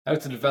How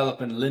to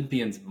develop an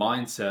Olympian's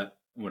mindset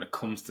when it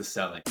comes to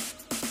selling.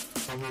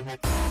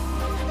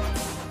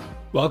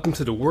 Welcome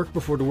to the Work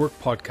Before the Work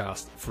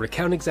podcast for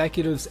account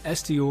executives,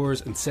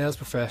 SDRs and sales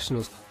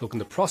professionals looking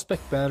to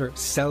prospect better,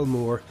 sell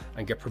more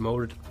and get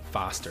promoted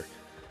faster.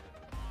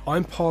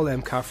 I'm Paul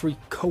M. Caffrey,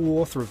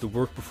 co-author of The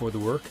Work Before the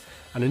Work,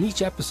 and in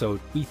each episode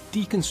we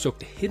deconstruct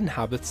the hidden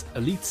habits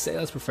elite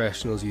sales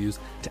professionals use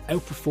to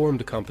outperform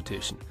the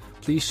competition.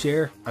 Please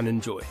share and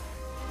enjoy.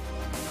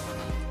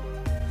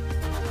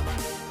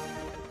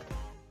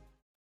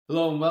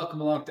 Hello and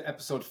welcome along to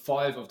episode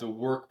 5 of the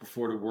Work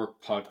Before the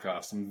Work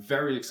podcast. I'm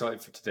very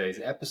excited for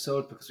today's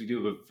episode because we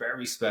do have a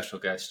very special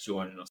guest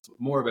joining us.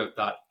 More about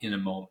that in a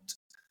moment.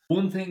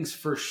 One thing's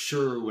for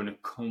sure when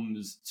it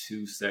comes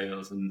to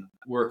sales and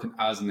working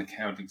as an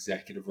account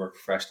executive or a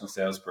professional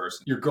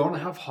salesperson, you're going to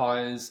have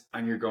highs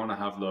and you're going to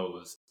have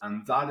lows.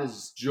 And that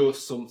is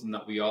just something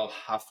that we all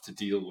have to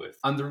deal with.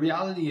 And the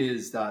reality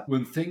is that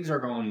when things are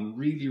going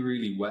really,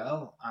 really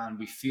well and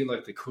we feel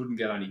like they couldn't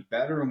get any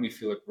better and we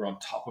feel like we're on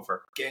top of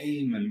our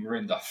game and we're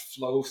in that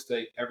flow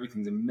state,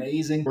 everything's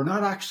amazing, we're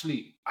not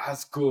actually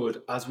as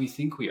good as we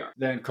think we are.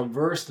 Then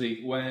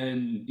conversely,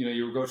 when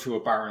you go through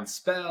a barren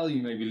spell,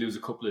 you maybe lose a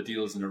couple of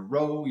deals in a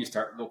row, you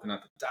start looking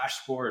at the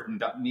dashboard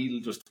and that needle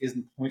just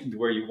isn't pointing to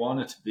where you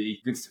want it to be.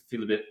 You can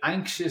feel a bit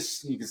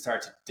anxious, you can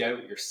start to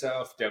doubt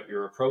yourself, doubt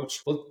your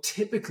approach. Well,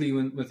 typically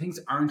when things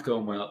aren't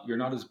going well, you're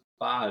not as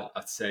bad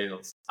at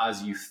sales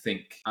as you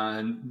think.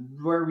 And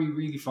where we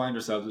really find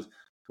ourselves is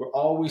we're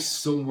always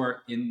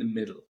somewhere in the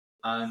middle.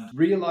 And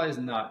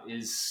realizing that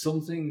is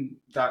something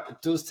that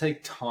it does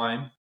take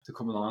time to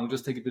come along,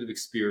 just take a bit of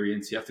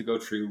experience. You have to go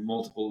through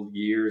multiple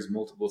years,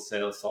 multiple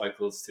sales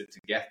cycles to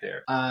get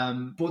there.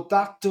 But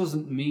that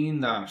doesn't mean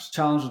that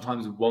challenging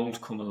times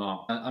won't come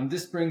along. And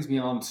this brings me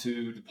on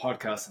to the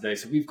podcast today.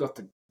 So we've got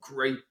the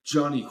great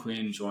Johnny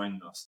Quinn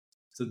joining us.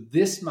 So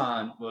this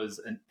man was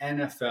an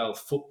NFL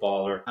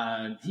footballer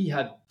and he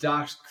had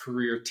that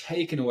career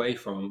taken away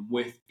from him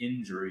with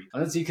injury.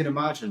 And as you can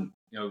imagine,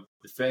 the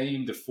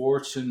fame, the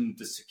fortune,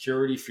 the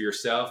security for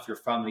yourself, your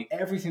family,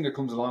 everything that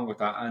comes along with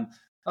that. And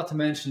not to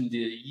mention the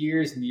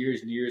years and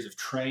years and years of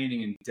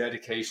training and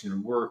dedication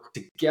and work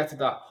to get to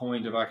that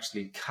point of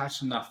actually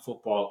catching that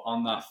football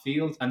on that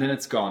field. And then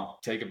it's gone.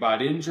 Take a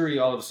bad injury,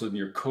 all of a sudden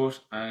you're cut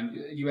and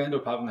you end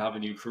up having to have a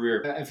new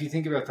career. If you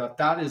think about that,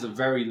 that is a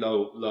very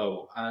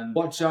low. And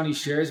what Johnny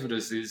shares with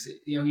us is,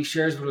 he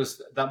shares with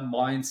us that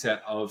mindset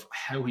of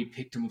how he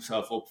picked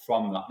himself up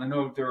from that. And I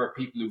know there are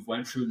people who've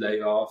went through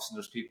layoffs and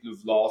there's people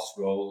who've lost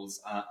roles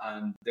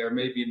and they're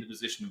maybe in the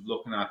position of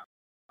looking at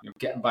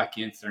getting back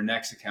into their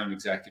next account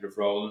executive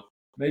role,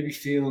 maybe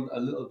feeling a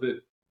little bit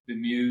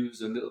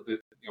bemused, a little bit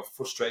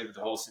frustrated with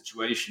the whole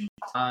situation.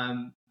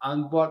 And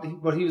what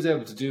he was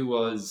able to do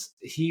was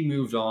he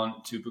moved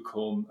on to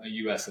become a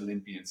US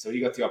Olympian. So he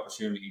got the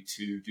opportunity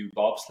to do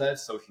bobsled.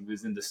 So he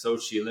was in the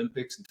Sochi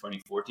Olympics in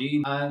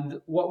 2014.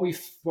 And what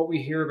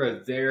we hear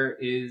about there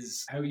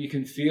is how you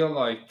can feel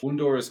like one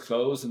door is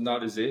closed and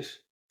that is it.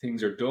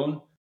 Things are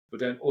done, but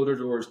then other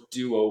doors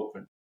do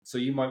open. So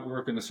you might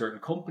work in a certain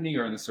company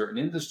or in a certain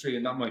industry,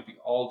 and that might be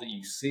all that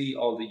you see,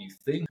 all that you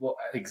think will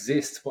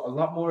exist, but a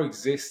lot more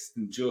exists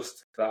than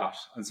just that.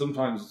 And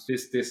sometimes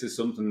this is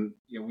something,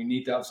 we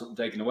need to have something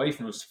taken away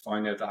from us to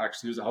find out that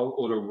actually there's a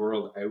whole other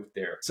world out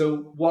there.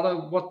 So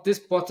what this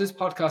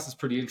podcast is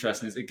pretty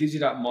interesting is it gives you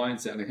that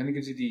mindset and it kind of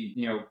gives you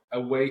the, a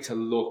way to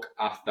look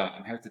at that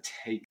and how to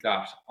take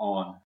that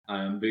on.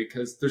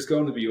 Because there's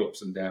going to be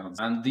ups and downs.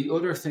 And the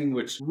other thing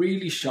which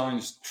really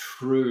shines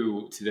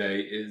through today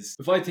is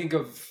if I think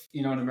of,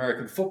 an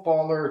American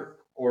footballer,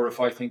 or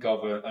if I think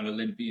of an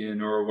Olympian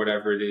or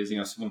whatever it is,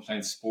 someone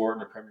playing sport in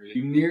the Premier League,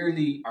 you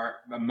nearly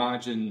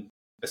imagine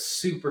a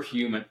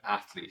superhuman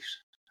athlete.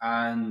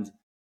 And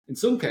in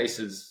some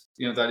cases,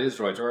 that is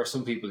right. There are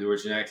some people who are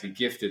genetically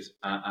gifted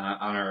and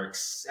are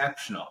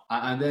exceptional.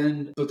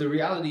 But the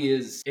reality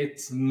is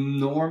it's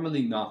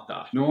normally not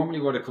that. Normally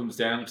what it comes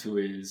down to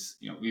is,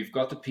 we've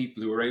got the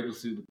people who are able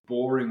to do the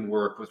boring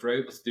work, but they're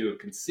able to do it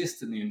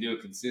consistently and do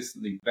it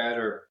consistently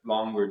better,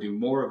 longer, do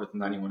more of it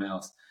than anyone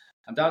else.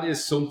 And that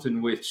is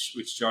something which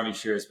Johnny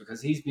shares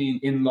because he's been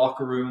in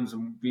locker rooms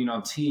and been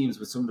on teams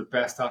with some of the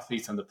best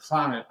athletes on the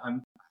planet.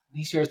 And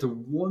he shares the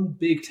one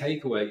big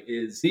takeaway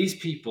is these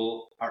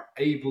people are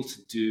able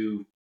to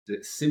do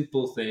the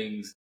simple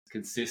things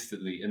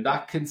consistently. And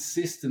that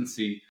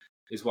consistency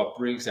is what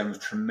brings them a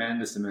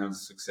tremendous amount of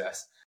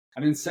success.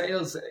 And in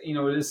sales,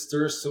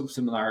 there's some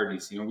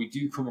similarities. We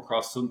do come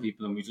across some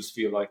people and we just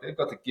feel like they've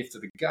got the gift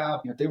of the gab.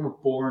 They were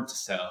born to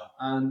sell.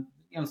 And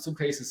in some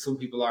cases, some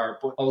people are,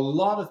 but a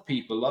lot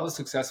of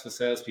successful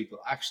salespeople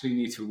actually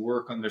need to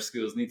work on their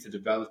skills, need to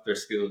develop their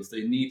skills.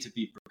 They need to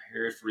be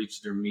prepared for each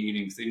of their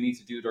meetings. They need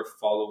to do their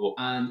follow-up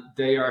and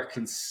they are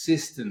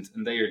consistent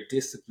and they are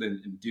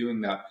disciplined in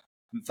doing that.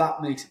 And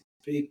that makes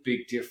a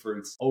big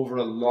difference over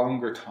a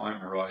longer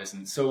time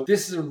horizon. So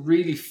this is a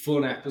really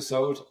fun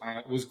episode.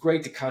 It was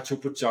great to catch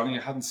up with Johnny.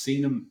 I hadn't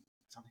seen him.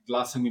 I think the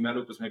last time we met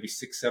up was maybe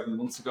 6-7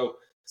 months ago.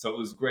 So it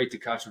was great to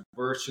catch up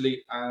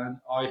virtually, and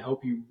I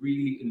hope you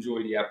really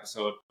enjoy the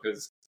episode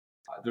because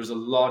There's a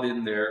lot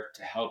in there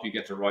to help you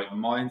get the right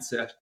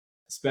mindset,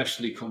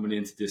 especially coming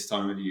into this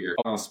time of the year.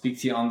 I'll speak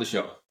to you on the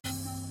show.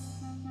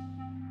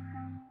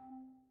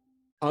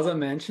 As I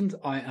mentioned,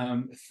 I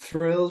am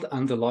thrilled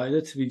and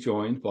delighted to be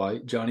joined by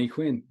Johnny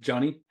Quinn.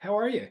 Johnny, how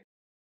are you?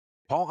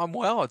 Paul, I'm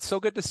well. It's so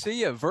good to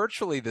see you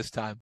virtually this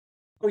time.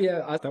 Oh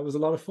yeah, that was a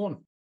lot of fun.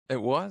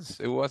 It was.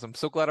 I'm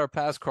so glad our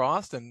paths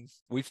crossed and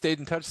we've stayed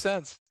in touch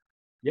since.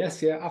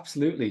 Yes, yeah,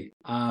 absolutely.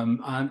 And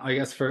I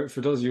guess for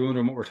those of you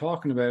wondering what we're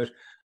talking about,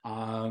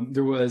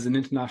 there was an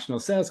international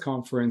sales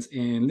conference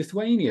in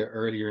Lithuania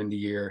earlier in the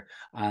year,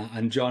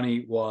 and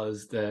Johnny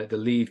was the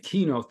lead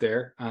keynote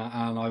there,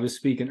 and I was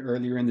speaking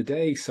earlier in the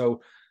day.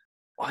 So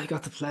I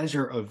got the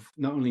pleasure of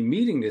not only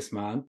meeting this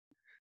man,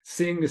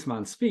 seeing this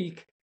man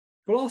speak,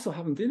 but also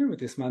having dinner with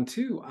this man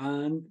too.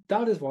 And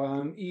that is why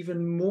I'm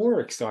even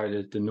more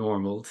excited than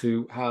normal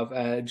to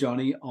have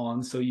Johnny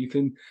on, so you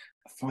can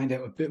find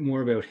out a bit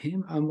more about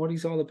him and what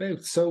he's all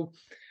about. So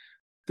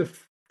the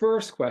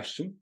first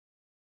question,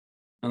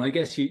 and I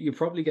guess you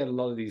probably get a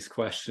lot of these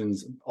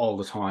questions all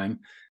the time,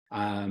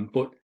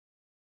 but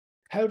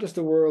how does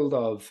the world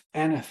of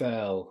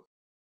NFL,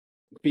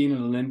 being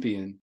an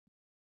Olympian,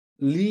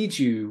 lead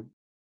you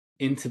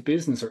into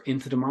business or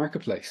into the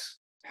marketplace?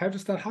 How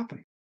does that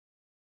happen?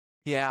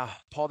 Yeah,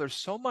 Paul, there's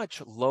so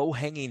much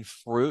low-hanging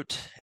fruit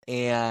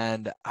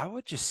and I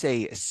would just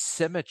say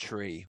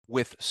symmetry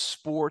with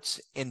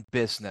sports and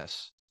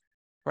business,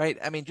 right?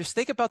 I mean, just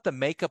think about the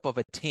makeup of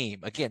a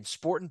team. Again,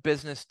 sport and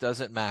business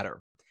doesn't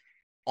matter.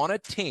 On a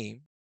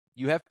team,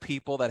 you have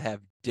people that have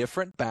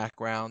different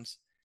backgrounds,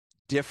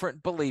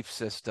 different belief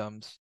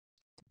systems,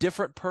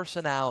 different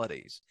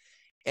personalities.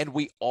 And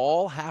we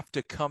all have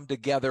to come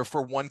together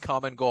for one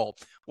common goal,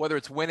 whether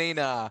it's winning,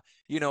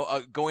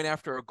 going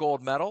after a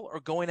gold medal or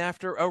going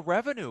after a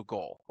revenue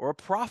goal or a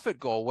profit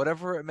goal,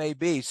 whatever it may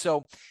be.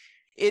 So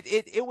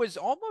it was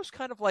almost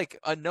kind of like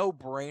a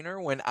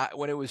no-brainer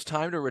when it was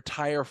time to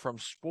retire from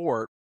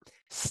sport,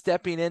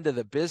 stepping into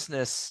the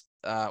business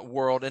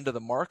world, into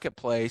the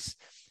marketplace.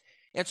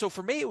 And so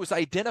for me, it was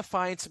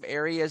identifying some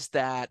areas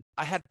that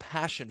I had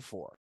passion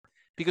for.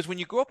 Because when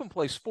you grow up and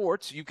play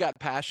sports, you've got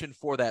passion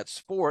for that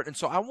sport. And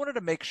so I wanted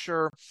to make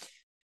sure,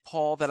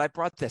 Paul, that I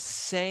brought the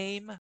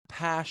same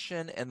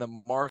passion in the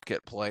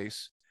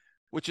marketplace,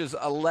 which has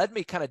led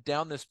me kind of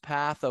down this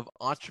path of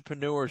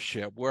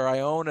entrepreneurship, where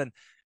I own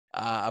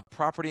a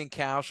property and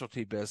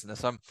casualty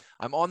business. I'm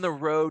on the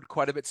road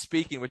quite a bit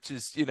speaking, which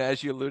is,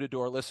 as you alluded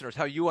to our listeners,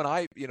 how you and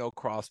I,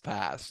 cross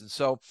paths. And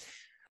so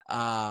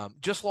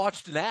just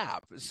launched an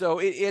app. So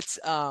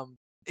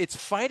it's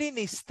finding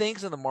these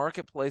things in the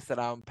marketplace that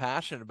I'm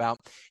passionate about.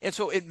 And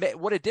so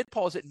what it did,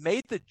 Paul, is it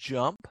made the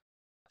jump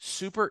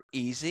super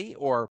easy,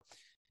 or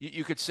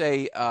you could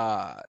say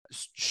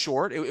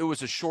short. It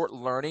was a short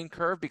learning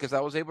curve because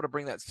I was able to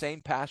bring that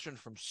same passion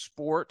from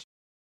sport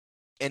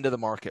into the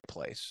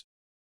marketplace.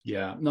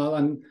 Yeah, no,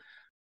 and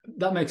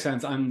that makes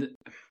sense. And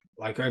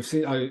like I'm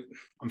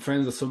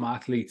friends with some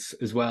athletes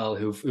as well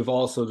who've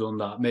also done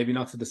that. Maybe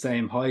not to the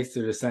same height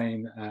or the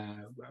same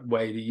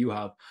way that you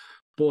have,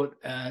 but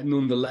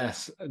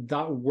nonetheless,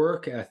 that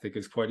work ethic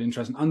is quite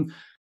interesting. And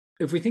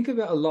if we think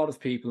about a lot of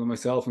people, and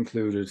myself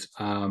included,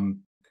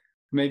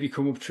 maybe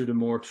come up through the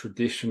more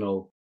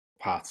traditional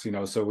paths,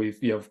 so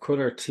we've cut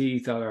our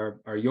teeth at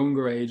our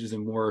younger ages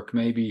in work,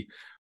 maybe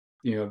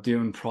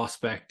doing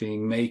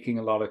prospecting, making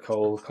a lot of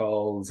cold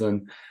calls,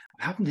 and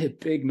haven't hit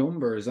big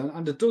numbers.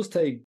 And it does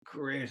take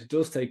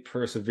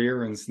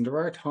perseverance. And there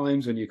are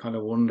times when you kind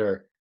of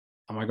wonder,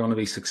 am I going to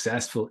be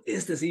successful?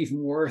 Is this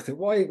even worth it?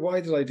 Why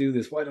did I do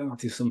this? Why did I not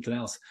do something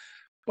else?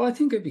 But I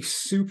think it'd be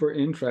super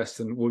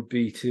interesting would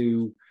be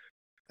to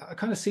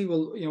kind of see,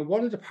 well,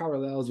 what are the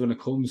parallels when it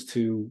comes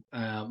to,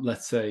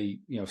 let's say,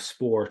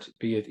 sport,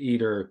 be it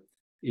either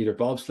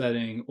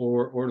bobsledding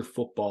or the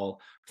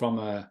football, from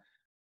a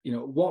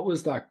what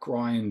was that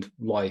grind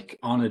like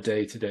on a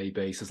day-to-day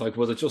basis? Like,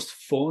 was it just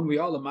fun? We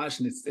all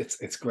imagine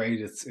it's great.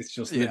 It's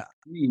just, Yeah.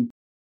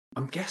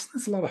 I'm guessing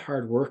it's a lot of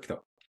hard work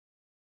though.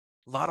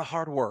 A lot of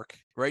hard work,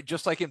 right?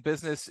 Just like in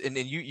business, and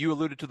you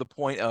alluded to the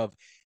point of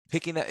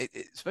picking that,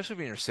 especially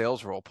in your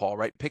sales role, Paul,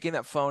 right? Picking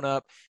that phone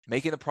up,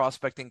 making the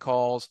prospecting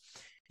calls,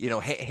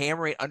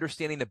 hammering,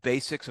 understanding the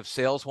basics of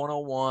sales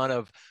 101,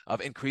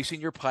 of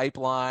increasing your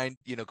pipeline,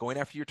 going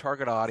after your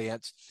target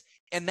audience.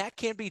 And that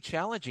can be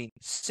challenging.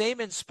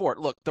 Same in sport.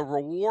 Look, the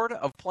reward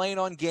of playing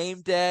on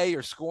game day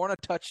or scoring a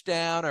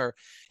touchdown or,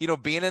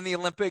 being in the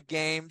Olympic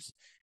Games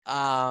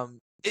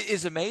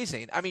is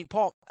amazing. I mean,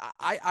 Paul,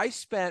 I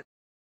spent,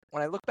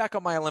 when I look back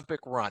on my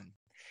Olympic run,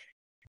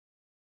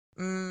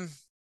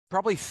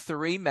 probably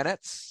 3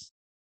 minutes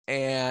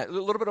and a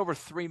little bit over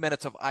 3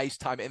 minutes of ice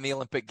time in the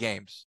Olympic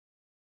Games.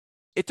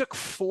 It took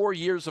 4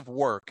 years of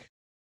work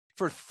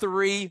for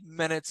 3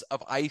 minutes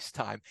of ice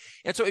time.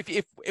 And so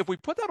if we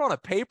put that on a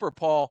paper,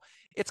 Paul,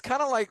 it's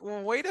kind of like,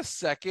 well, wait a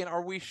second,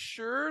 are we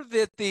sure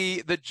that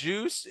the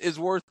juice is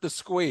worth the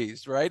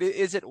squeeze, right?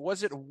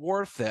 Was it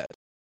worth it?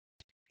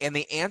 And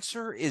the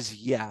answer is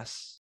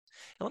yes.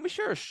 And let me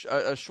share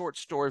a short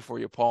story for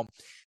you, Paul.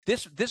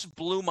 This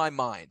blew my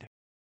mind.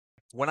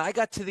 when I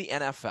got to the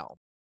NFL,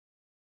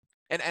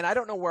 and I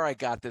don't know where I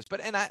got this,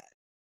 but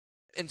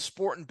in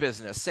sport and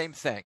business, same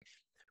thing,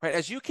 right?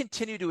 As you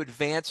continue to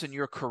advance in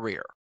your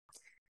career,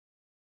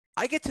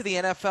 I get to the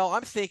NFL,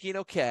 I'm thinking,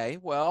 okay,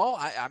 well,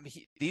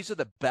 these are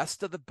the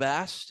best of the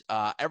best.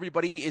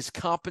 Everybody is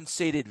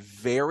compensated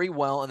very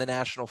well in the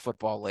National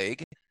Football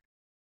League.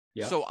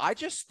 Yeah. So I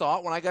just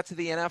thought when I got to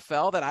the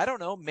NFL that, I don't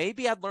know,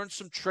 maybe I'd learn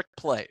some trick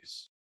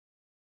plays,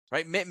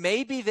 right?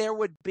 Maybe there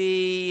would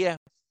be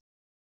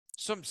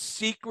some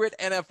secret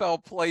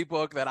NFL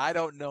playbook that I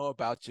don't know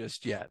about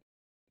just yet.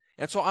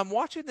 And so I'm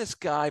watching this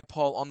guy,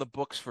 Paul, on the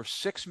books for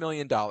 $6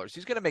 million.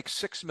 He's going to make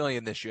 $6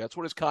 million this year. That's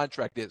what his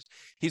contract is.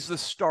 He's the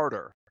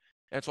starter.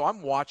 And so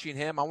I'm watching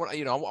him. I want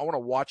to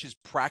watch his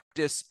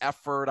practice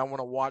effort. I want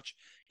to watch,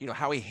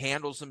 how he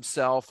handles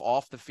himself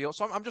off the field.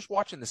 So I'm just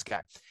watching this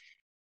guy.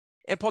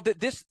 And Paul,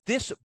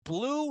 this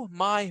blew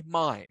my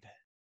mind,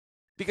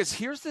 because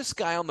here's this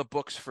guy on the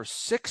books for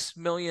 $6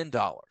 million,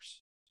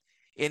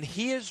 and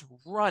he is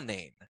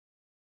running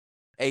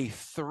a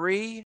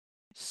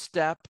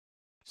 3-step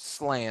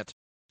slant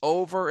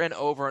over and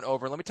over and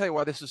over. Let me tell you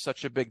why this is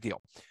such a big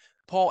deal.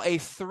 Paul, a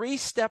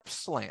 3-step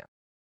slant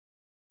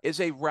is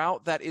a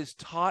route that is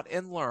taught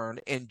and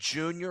learned in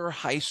junior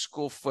high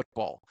school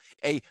football.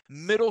 A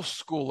middle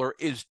schooler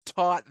is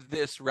taught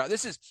this route.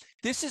 This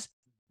is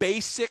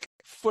basic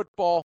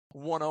football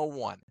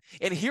 101.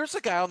 And here's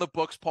a guy on the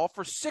books, Paul,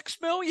 for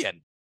 $6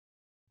 million.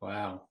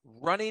 Wow.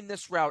 Running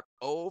this route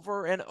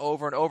over and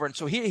over and over. And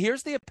so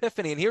here's the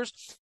epiphany. And it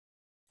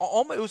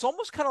was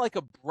almost kind of like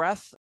a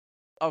breath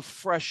of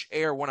fresh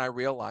air when I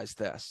realized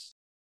this,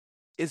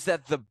 is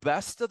that the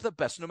best of the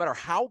best, no matter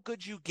how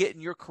good you get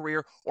in your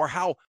career or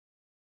how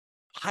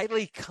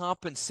highly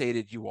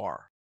compensated you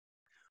are,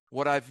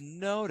 what I've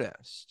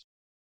noticed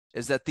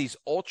is that these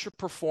ultra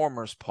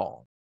performers,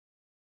 Paul,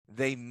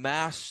 they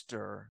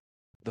master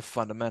the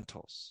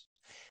fundamentals.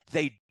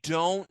 They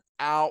don't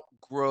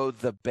outgrow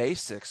the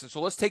basics. And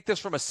so let's take this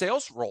from a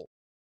sales role.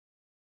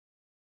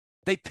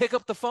 They pick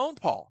up the phone,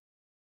 Paul.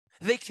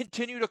 They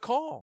continue to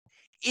call.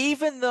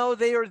 Even though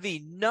they are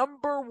the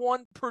number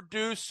one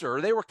producer,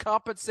 they were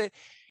compensated.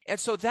 And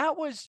so that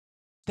was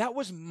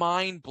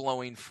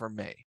mind-blowing for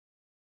me.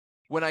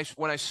 When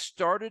I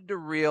started to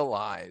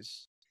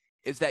realize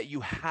is that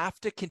you have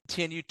to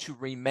continue to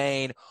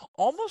remain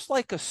almost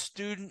like a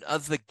student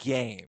of the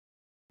game.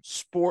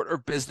 Sport or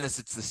business,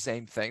 it's the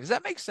same thing. Does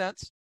that make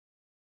sense?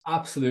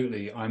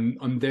 Absolutely.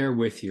 I'm there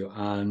with you.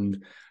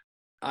 And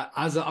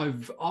as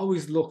I've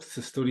always looked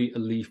to study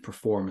elite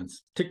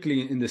performance,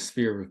 particularly in the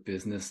sphere of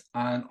business.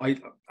 And I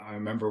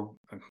remember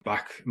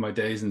back in my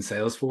days in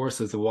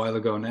Salesforce, as a while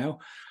ago now,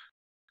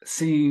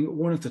 seeing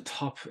one of the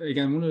top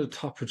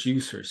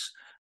producers.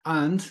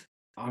 And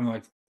I'm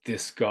like,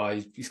 this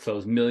guy, he's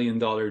closed $1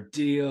 million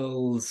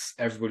deals.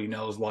 Everybody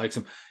knows, likes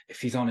him.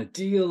 If he's on a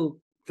deal,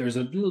 there's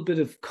a little bit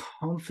of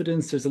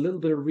confidence. There's a little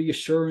bit of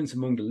reassurance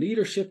among the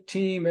leadership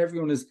team.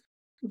 Everyone is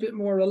a bit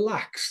more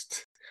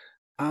relaxed.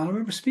 And I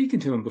remember speaking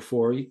to him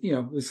before,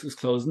 was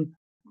closing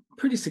a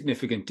pretty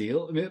significant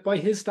deal. I mean, by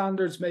his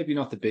standards, maybe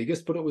not the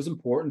biggest, but it was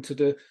important to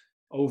the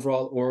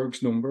overall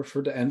org's number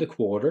for the end of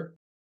quarter.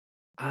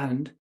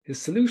 And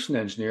his solution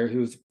engineer,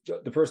 who was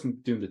the person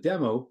doing the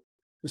demo,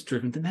 was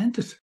driven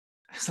demented.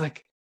 It's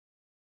like,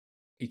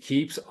 he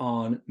keeps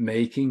on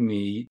making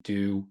me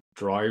do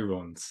dry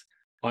runs.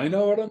 I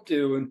know what I'm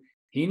doing.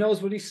 He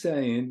knows what he's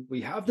saying.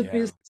 We have the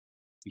business.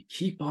 We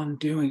keep on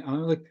doing. And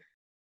I'm like,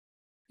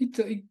 he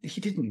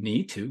didn't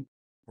need to.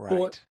 Right.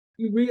 But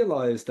you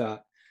realize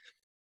that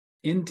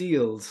in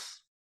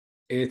deals,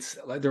 it's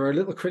like there are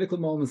little critical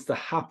moments that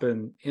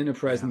happen in a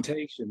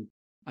presentation.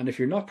 And if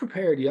you're not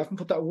prepared, you haven't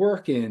put that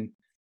work in,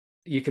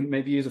 you can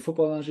maybe use a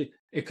football analogy.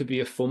 It could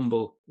be a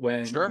fumble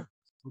when you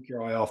took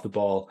your eye off the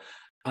ball.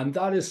 And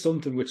that is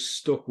something which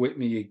stuck with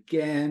me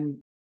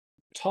again.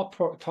 Top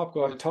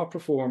guy, top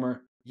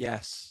performer.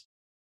 Yes.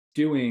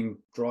 Doing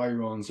dry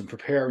runs and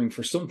preparing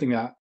for something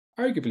that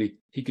arguably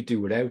he could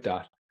do without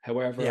that.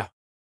 However,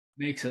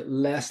 makes it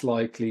less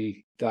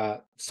likely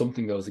that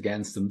something goes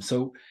against him.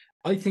 So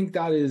I think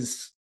that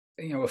is,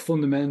 a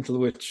fundamental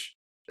which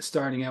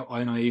starting out,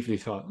 I naively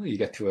thought, you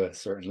get to a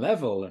certain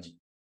level and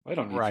I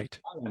don't need to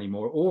do that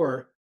anymore.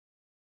 Or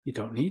you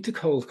don't need to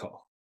cold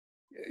call.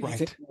 Right.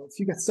 You think,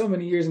 you get so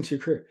many years into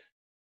your career.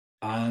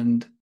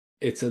 And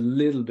it's a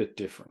little bit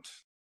different.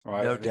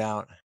 Right? No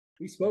doubt.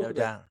 We spoke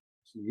about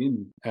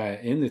in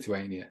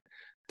Lithuania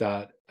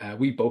that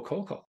we both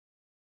cold call.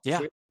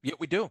 Yeah,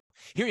 we do.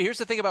 Here's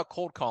the thing about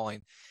cold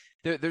calling.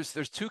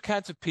 There's two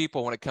kinds of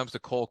people when it comes to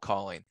cold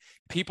calling.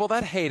 People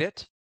that hate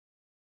it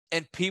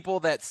and people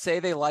that say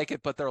they like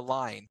it, but they're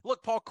lying.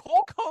 Look, Paul,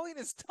 cold calling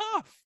is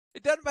tough.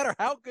 It doesn't matter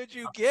how good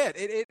you get.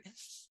 It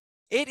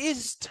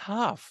is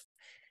tough.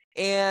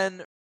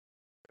 And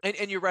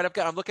you're right.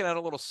 I'm looking at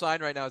a little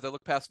sign right now as I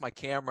look past my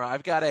camera.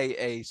 I've got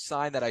a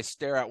sign that I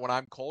stare at when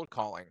I'm cold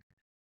calling.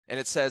 And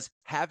it says,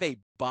 have a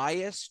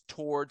bias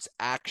towards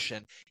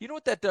action. You know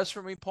what that does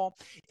for me, Paul?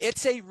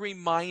 It's a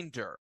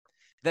reminder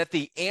that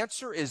the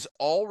answer is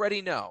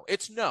already no.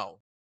 It's no,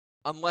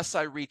 unless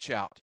I reach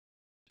out.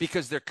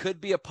 because there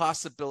could be a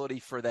possibility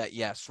for that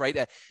yes,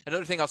 right?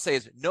 Another thing I'll say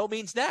is no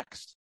means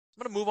next.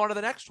 I'm going to move on to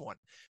the next one.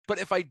 But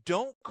if I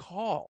don't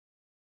call,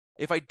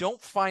 if I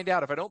don't find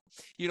out, if I don't,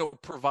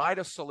 provide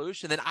a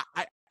solution, then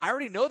I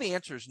already know the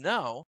answer is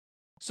no.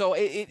 So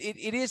it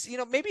is,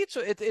 maybe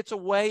it's a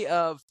way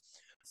of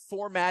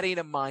formatting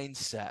a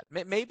mindset.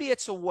 Maybe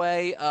it's a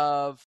way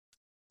of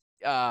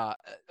a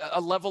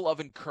level of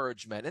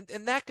encouragement,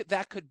 and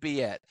that could be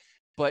it.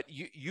 But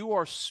you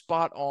are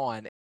spot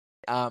on.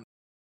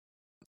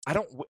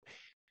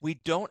 We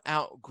don't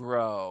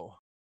outgrow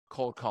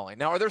cold calling.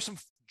 Now, are there some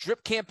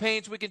drip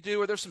campaigns we can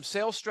do? Are there some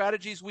sales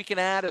strategies we can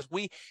add as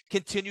we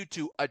continue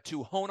to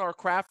hone our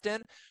craft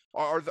in?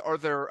 Are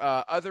there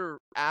other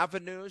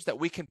avenues that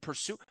we can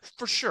pursue?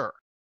 For sure.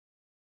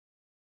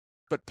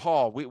 But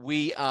Paul,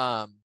 we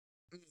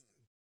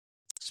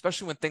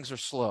especially when things are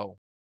slow,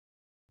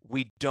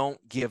 we don't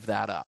give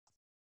that up.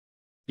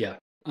 Yeah.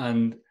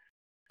 And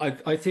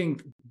I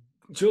think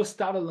just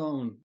that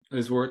alone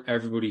is worth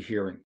everybody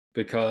hearing,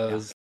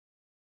 because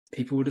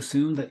people would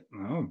assume that,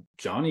 oh,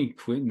 Johnny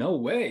Quinn, no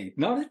way,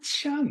 not a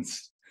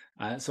chance.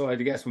 So I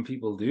guess when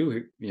people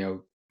do,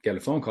 get a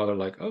phone call, they're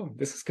like, oh,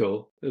 this is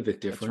cool, a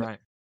bit different. That's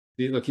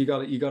right. Look, you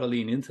got to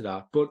lean into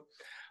that. But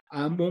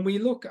when we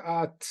look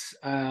at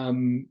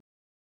the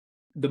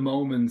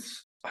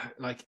moments,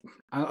 like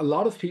a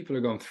lot of people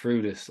are going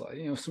through this, like,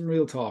 some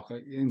real talk.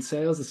 Like, in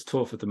sales, it's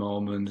tough at the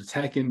moment. The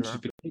tech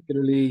industry,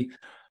 particularly,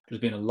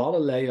 there's been a lot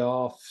of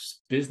layoffs.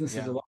 Business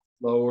is a lot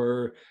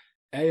slower.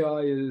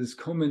 AI is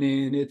coming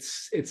in.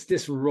 It's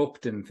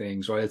disrupting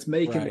things, right? It's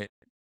making it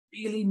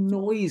really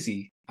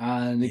noisy.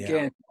 And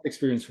again,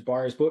 experience for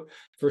buyers, but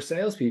for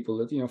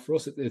salespeople, for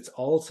us, it's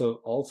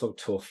also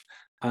tough.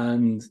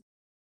 And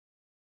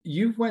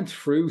you went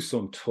through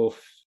some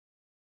tough,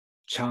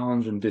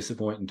 challenging,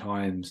 disappointing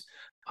times.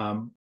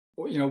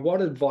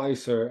 What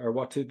advice or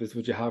what tidbits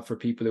would you have for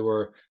people who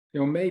are,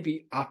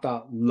 maybe at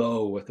that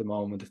low at the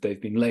moment, if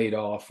they've been laid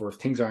off, or if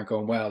things aren't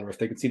going well, or if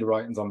they can see the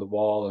writings on the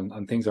wall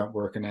and things aren't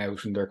working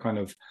out and they're kind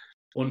of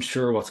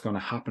unsure what's going to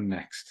happen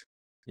next?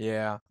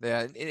 Yeah.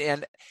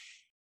 And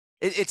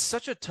it's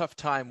such a tough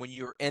time when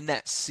you're in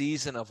that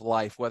season of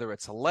life, whether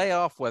it's a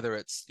layoff, whether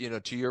it's,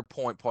 to your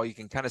point, Paul, you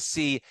can kind of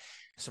see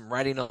some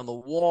writing on the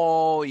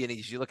wall.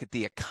 As you look at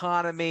the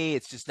economy,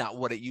 it's just not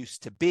what it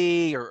used to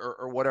be,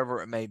 or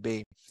whatever it may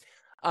be.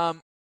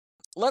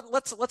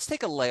 Let's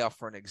take a layoff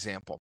for an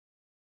example.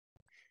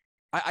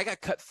 I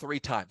got cut 3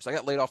 times. I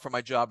got laid off from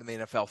my job in the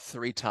NFL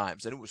 3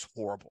 times, and it was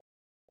horrible.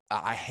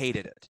 I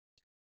hated it.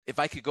 If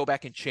I could go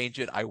back and change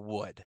it, I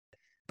would,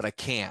 but I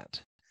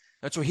can't.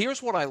 And so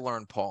here's what I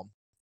learned, Paul.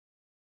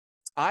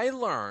 I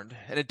learned,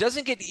 and it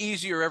doesn't get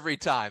easier every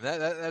time.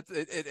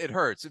 It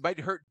hurts. It might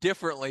hurt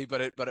differently,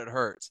 but it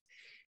hurts.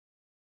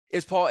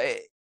 Paul,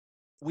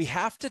 we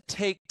have to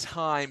take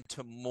time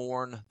to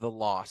mourn the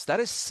loss. That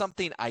is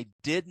something I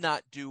did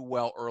not do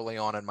well early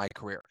on in my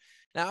career.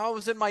 Now, I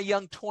was in my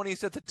young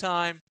 20s at the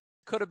time.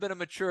 Could have been a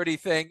maturity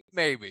thing,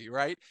 maybe,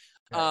 right?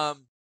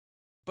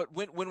 But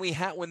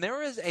when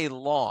there is a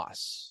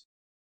loss,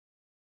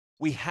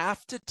 we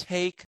have to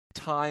take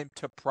time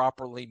to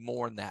properly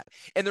mourn that.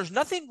 And there's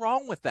nothing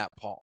wrong with that,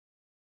 Paul.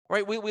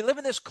 Right? We live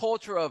in this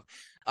culture of,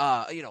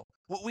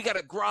 we got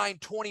to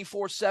grind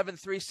 24/7,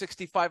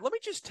 365. Let me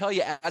just tell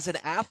you, as an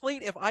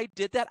athlete, if I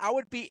did that, I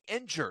would be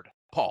injured,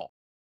 Paul.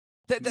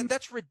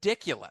 That's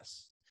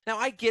ridiculous. Now,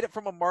 I get it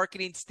from a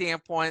marketing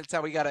standpoint. It's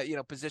how we got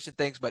to, position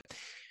things. But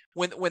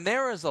when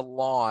there is a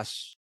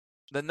loss,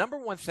 the number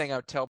one thing I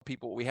would tell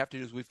people what we have to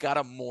do is we've got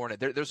to mourn it.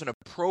 There's an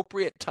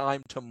appropriate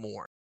time to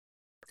mourn.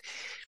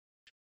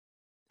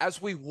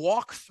 As we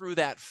walk through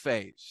that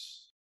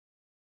phase,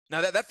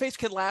 now that phase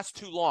can last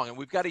too long, and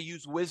we've got to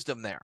use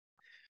wisdom there.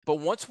 But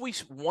once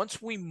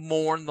we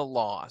mourn the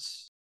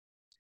loss,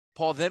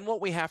 Paul, then what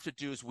we have to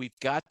do is we've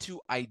got to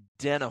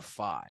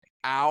identify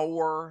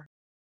our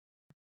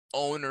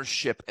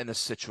ownership in a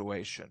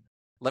situation.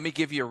 Let me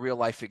give you a real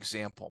life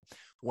example.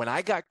 When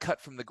I got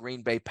cut from the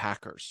Green Bay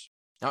Packers,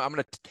 now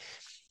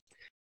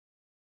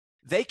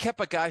they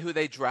kept a guy who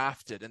they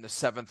drafted in the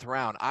 7th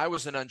round. I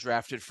was an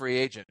undrafted free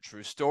agent.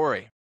 True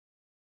story.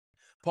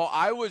 Paul,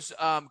 I was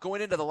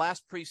going into the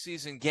last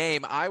preseason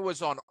game. I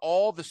was on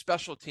all the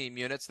special team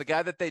units. The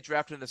guy that they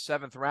drafted in the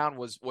 7th round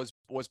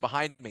was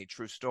behind me.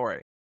 True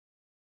story.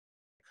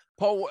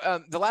 Paul,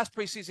 the last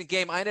preseason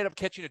game, I ended up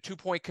catching a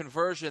 2-point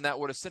conversion that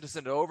would have sent us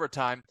into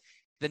overtime.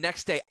 The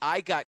next day,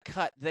 I got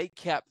cut. They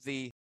kept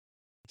the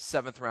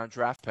 7th round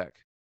draft pick.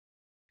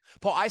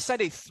 Paul, I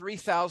signed a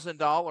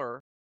 $3,000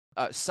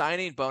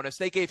 signing bonus.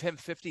 They gave him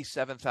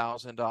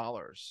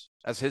 $57,000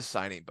 as his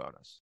signing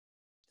bonus.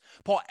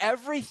 Paul,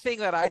 everything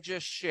that I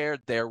just shared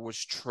there was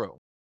true.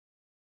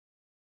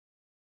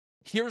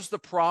 Here's the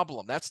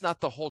problem. That's not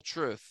the whole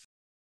truth.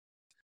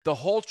 The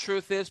whole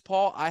truth is,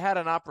 Paul, I had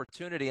an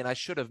opportunity and I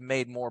should have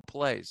made more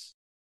plays.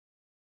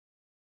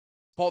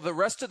 Paul, the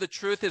rest of the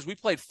truth is we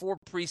played 4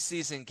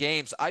 preseason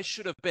games. I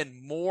should have been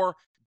more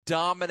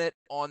dominant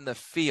on the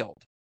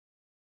field.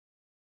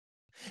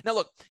 Now,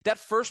 look,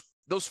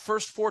 those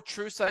first 4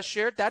 truths I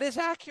shared, that is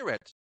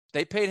accurate.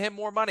 They paid him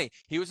more money.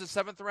 He was a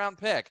 7th-round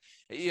pick,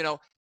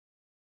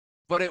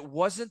 but it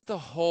wasn't the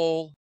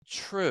whole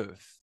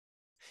truth.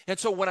 And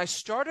so when I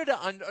started to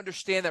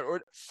understand that,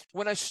 or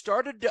when I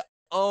started to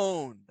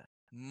own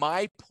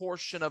my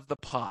portion of the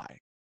pie,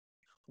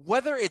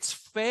 whether it's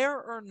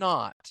fair or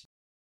not,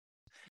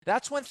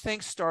 that's when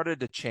things started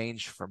to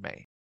change for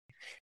me.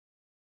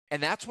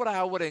 And that's what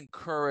I would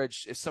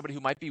encourage if somebody who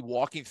might be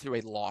walking through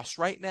a loss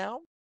right now.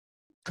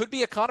 Could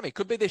be economy,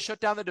 could be they shut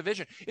down the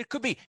division. It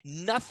could be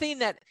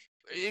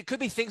it could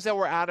be things that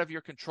were out of your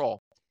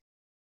control.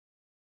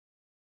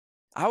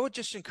 I would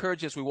just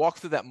encourage you as we walk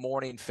through that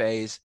mourning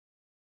phase,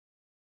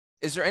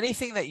 is there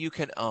anything that you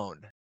can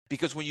own?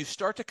 Because when you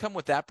start to come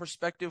with that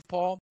perspective,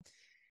 Paul,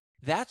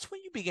 that's when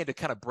you begin to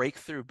kind of break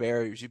through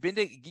barriers. You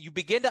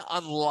begin to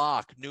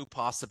unlock new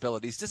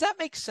possibilities. Does that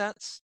make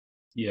sense?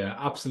 Yeah,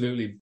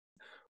 absolutely.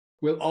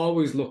 We'll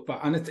always look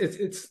back, and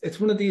it's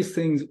one of these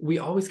things we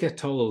always get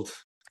told,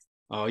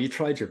 oh, you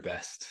tried your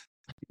best.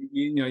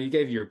 You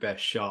gave your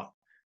best shot.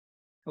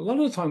 A lot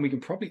of the time we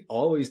can probably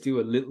always do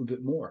a little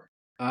bit more.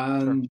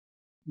 And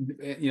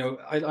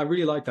I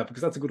really like that,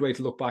 because that's a good way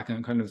to look back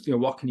and kind of,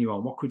 what can you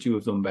own? What could you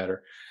have done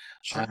better?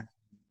 Sure.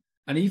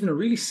 And even a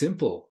really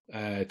simple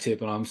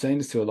tip, and I'm saying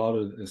this to a lot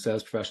of the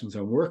sales professionals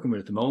I'm working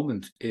with at the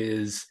moment,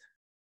 is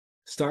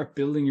start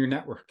building your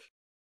network.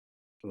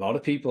 A lot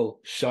of people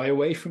shy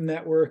away from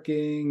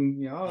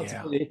networking. It's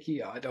a bit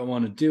icky. I don't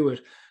want to do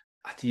it.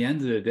 At the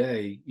end of the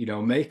day,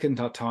 making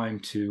that time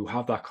to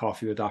have that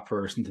coffee with that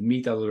person, to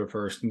meet that other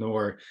person,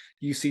 or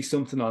you see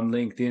something on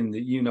LinkedIn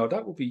that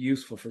that would be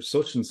useful for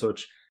such and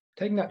such,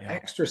 taking that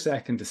extra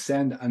second to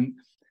send, and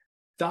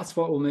that's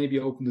what will maybe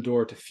open the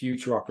door to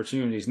future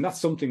opportunities. And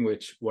that's something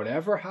which,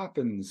 whatever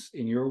happens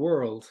in your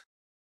world,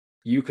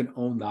 you can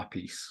own that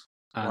piece.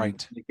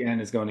 And again,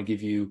 is going to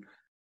give you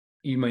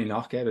may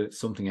not get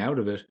something out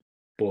of it,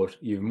 but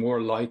you've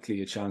more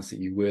likely a chance that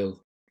you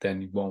will than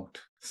you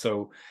won't.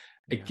 So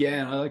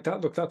again, I like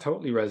that. Look, that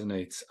totally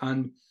resonates.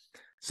 And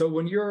so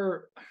when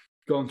you're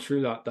going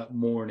through that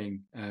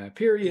mourning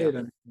period,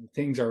 and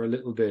things are a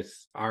little bit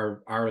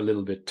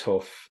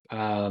tough,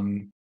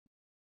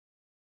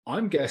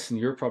 I'm guessing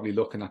you're probably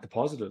looking at the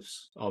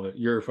positives of it.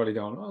 You're probably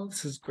going, oh,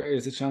 this is great.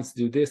 It's a chance to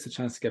do this, a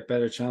chance to get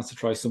better, a chance to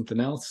try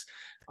something else.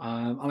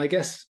 And I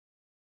guess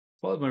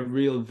what my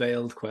real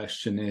veiled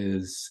question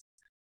is,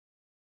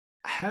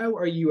 how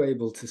are you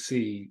able to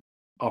see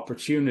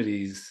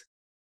opportunities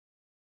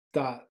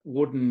that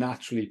wouldn't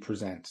naturally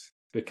present?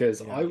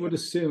 Because I would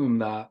assume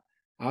that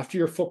after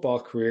your football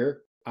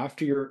career,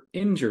 after your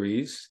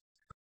injuries,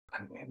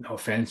 and no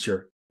offense,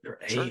 your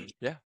age,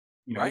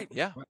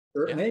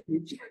 certain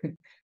age, and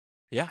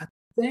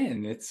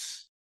then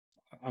it's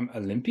I'm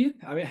Olympian.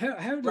 I mean,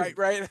 how did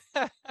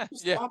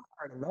that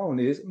part alone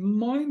is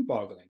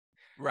mind-boggling.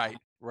 Right.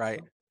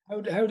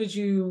 How did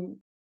you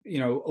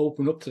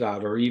open up to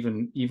that, or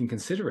even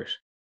consider it?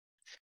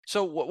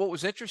 So what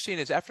was interesting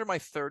is after my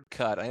 3rd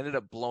cut, I ended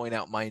up blowing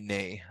out my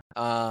knee.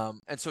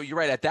 And so you're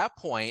right. At that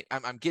point,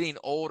 I'm getting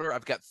older.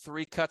 I've got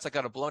 3 cuts. I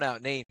got a blown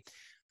out knee.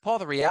 Paul,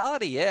 the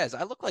reality is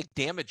I look like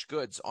damaged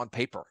goods on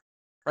paper,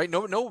 right?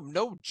 No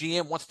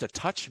GM wants to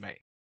touch me.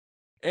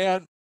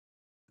 And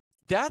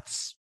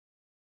that's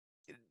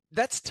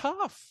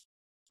tough,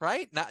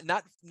 right?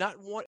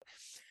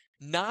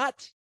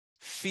 Not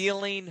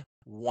feeling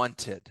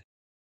wanted,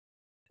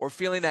 or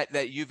feeling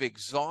that you've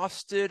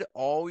exhausted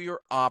all your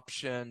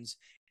options,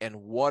 and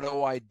what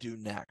do I do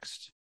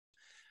next?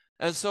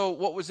 And so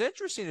what was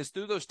interesting is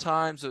through those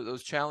times,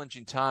 those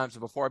challenging times,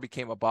 and before I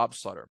became a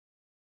bobsledder,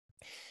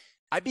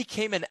 I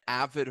became an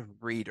avid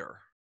reader.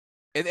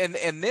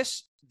 And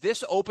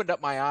this opened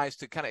up my eyes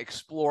to kind of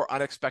explore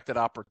unexpected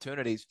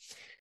opportunities.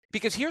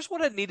 Because here's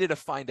what I needed to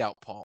find out,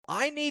 Paul.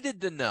 I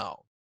needed to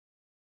know,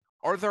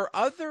 are there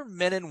other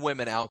men and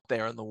women out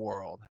there in the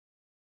world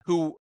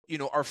who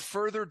are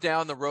further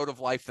down the road of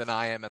life than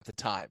I am at the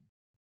time?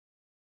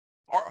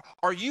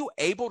 Are you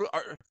able to,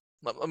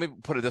 let me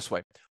put it this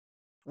way.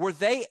 Were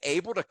they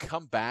able to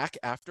come back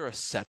after a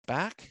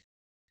setback?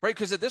 Right?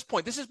 Because at this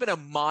point, this has been a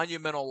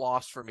monumental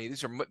loss for me.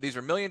 These are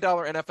 $1 million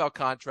NFL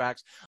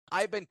contracts.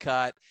 I've been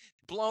cut,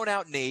 blown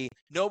out knee.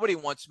 Nobody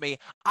wants me.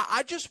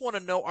 I just want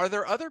to know, are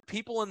there other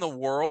people in the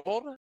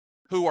world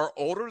who are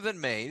older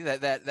than me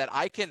that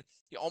I can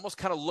almost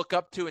kind of look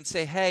up to and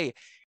say, hey,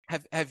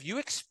 have you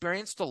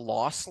experienced a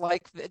loss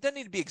like, it doesn't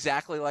need to be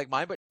exactly like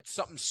mine, but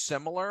something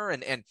similar?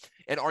 And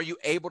are you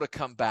able to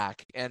come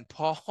back? And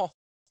Paul,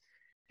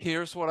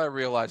 here's what I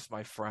realized,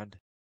 my friend,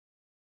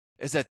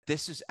 is that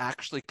this is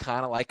actually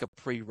kind of like a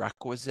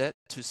prerequisite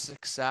to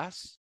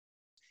success,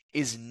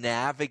 is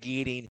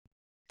navigating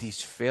these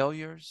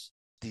failures,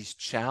 these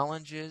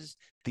challenges,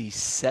 these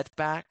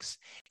setbacks,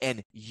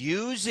 and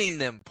using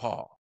them,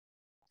 Paul,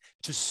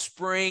 to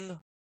springboard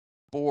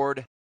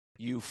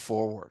you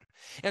forward.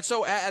 And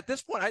so at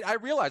this point, I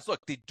realized,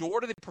 look, the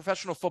door to the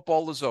professional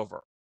football is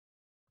over.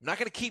 I'm not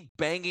going to keep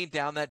banging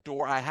down that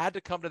door. I had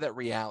to come to that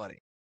reality.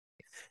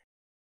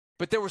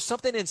 But there was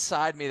something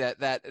inside me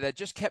that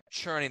just kept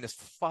churning, this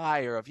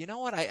fire of, you know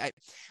what,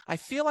 I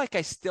feel like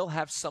I still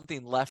have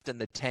something left in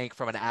the tank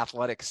from an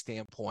athletic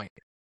standpoint.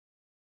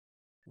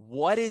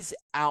 What is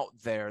out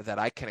there that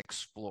I can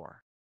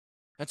explore?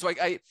 And so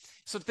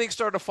some things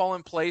started to fall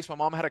in place. My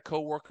mom had a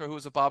coworker who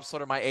was a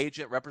bobsledder. My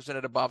agent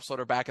represented a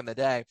bobsledder back in the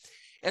day.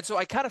 And so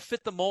I kind of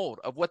fit the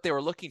mold of what they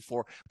were looking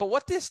for. But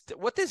what this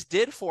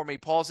did for me,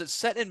 Paul, is it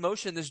set in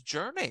motion this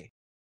journey,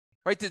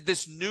 right?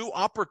 This new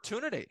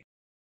opportunity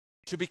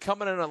to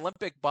becoming an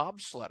Olympic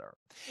bobsledder.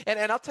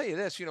 And I'll tell you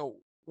this,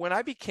 when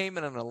I became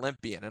an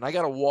Olympian and I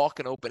got to walk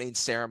in opening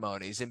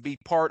ceremonies and be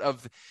part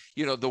of,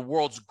 the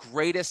world's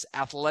greatest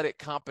athletic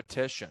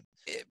competition,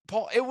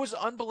 Paul, it was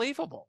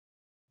unbelievable.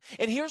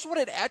 And here's what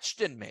it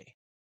etched in me,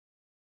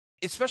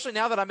 especially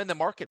now that I'm in the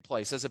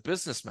marketplace as a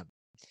businessman,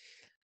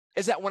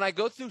 is that when I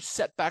go through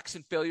setbacks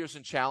and failures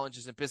and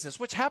challenges in business,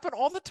 which happen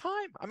all the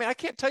time. I mean, I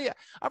can't tell you,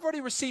 I've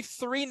already received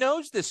 3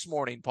 no's this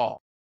morning,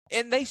 Paul,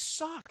 and they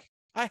suck.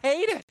 I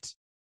hate it.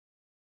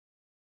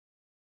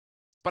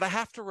 But I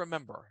have to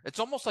remember, it's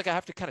almost like I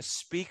have to kind of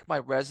speak my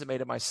resume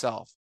to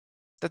myself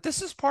that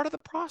this is part of the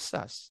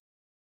process.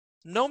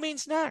 No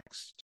means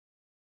next.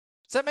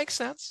 Does that make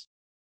sense?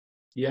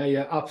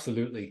 Yeah,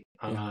 absolutely.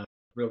 And I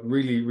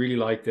really, really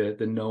like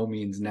the no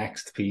means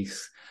next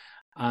piece.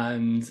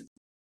 And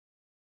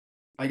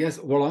I guess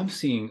what I'm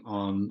seeing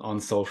on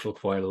social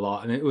quite a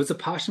lot, and it was a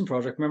passion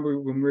project. Remember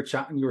when we were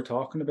chatting, you were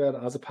talking about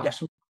it as a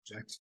passion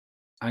project,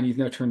 and you've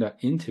now turned that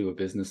into a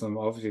business. I'm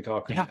obviously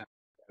talking about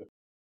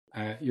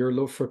your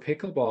love for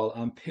pickleball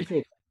and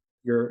pickle,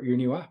 your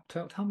new app.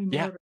 Tell me more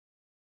about it.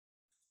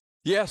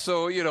 Yeah,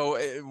 so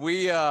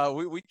we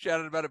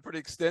chatted about it pretty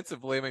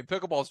extensively. I mean,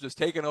 pickleball's just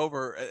taken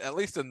over, at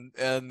least in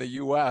the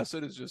U.S.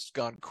 It has just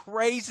gone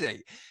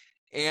crazy.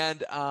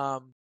 And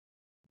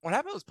what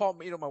happened was, Paul,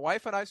 my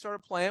wife and I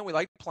started playing. We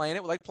liked playing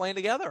it. We liked playing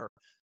together.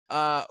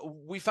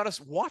 We found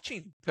us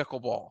watching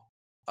pickleball,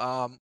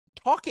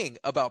 talking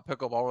about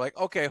pickleball. We're like,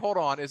 okay, hold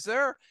on, is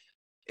there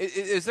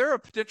a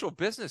potential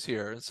business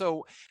here? And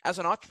so, as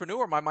an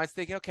entrepreneur, my mind's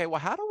thinking, okay, well,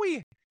 how do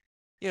we?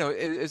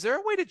 Is there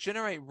a way to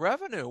generate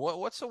revenue?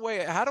 What's the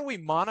way? How do we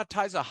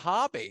monetize a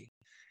hobby?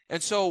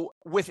 And so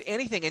with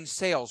anything in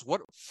sales,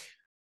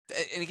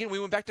 and again, we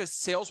went back to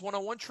sales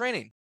 101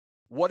 training.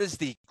 What is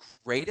the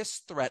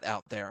greatest threat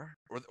out there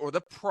or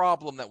the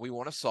problem that we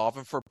want to solve?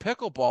 And for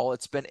pickleball,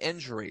 it's been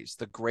injuries.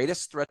 The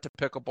greatest threat to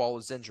pickleball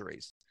is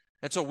injuries.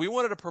 And so we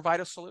wanted to provide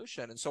a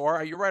solution. And so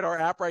you're right, our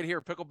app right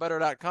here,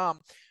 picklebetter.com,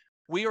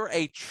 we are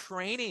a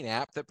training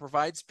app that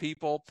provides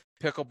people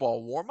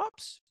pickleball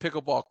warm-ups,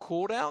 pickleball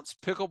cooldowns,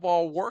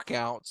 pickleball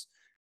workouts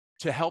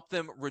to help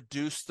them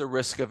reduce the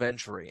risk of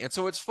injury. And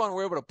so it's fun.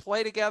 We're able to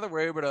play together.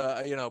 We're able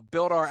to,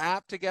 build our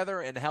app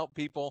together and help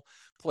people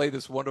play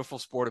this wonderful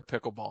sport of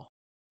pickleball.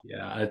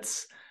 Yeah,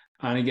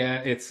 and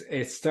again, it's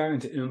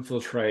starting to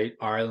infiltrate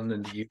Ireland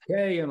and the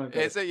UK, and I've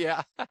got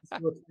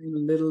a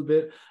little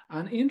bit.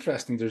 And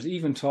interesting, there's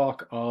even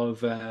talk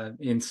of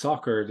in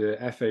soccer,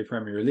 the FA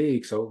Premier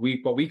League. So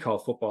what we call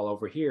football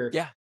over here,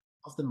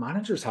 of the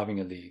managers having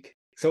a league.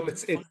 So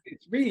it's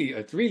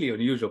really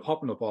unusual,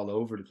 popping up all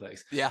over the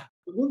place. Yeah.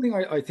 But one thing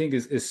I think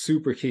is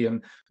super key,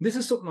 and this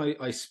is something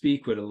I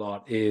speak with a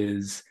lot,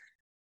 is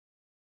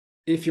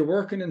if you're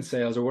working in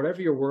sales or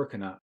whatever you're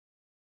working at,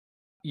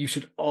 you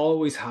should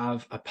always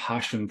have a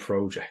passion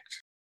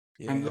project.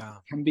 Yeah. And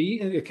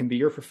it can be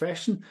your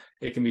profession,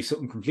 it can be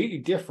something completely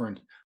different,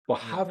 but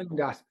having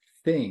that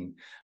thing,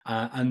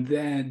 and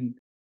then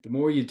the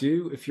more you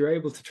do, if you're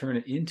able to turn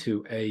it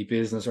into a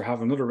business or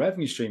have another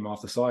revenue stream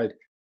off the side,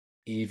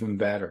 even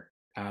better.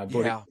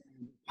 But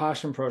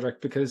passion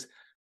project, because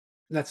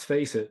let's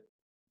face it,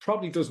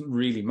 probably doesn't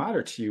really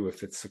matter to you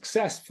if it's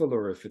successful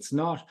or if it's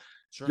not.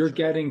 You're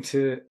getting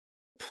to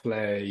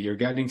play, you're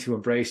getting to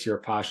embrace your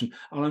passion,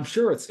 and I'm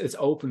sure it's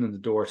opening the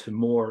door to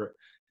more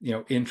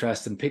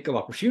interest and pickle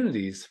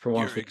opportunities for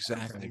once. You're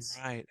exactly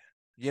right.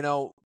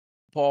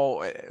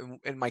 Paul,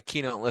 in my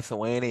keynote in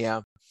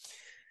Lithuania,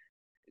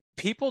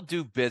 people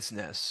do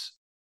business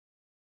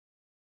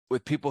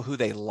with people who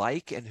they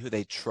like and who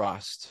they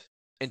trust.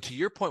 And to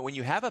your point, when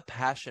you have a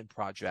passion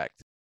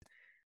project,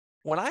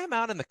 when I am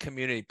out in the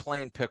community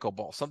playing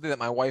pickleball, something that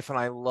my wife and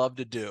I love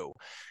to do,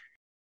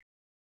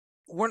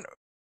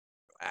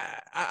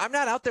 I'm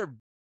not out there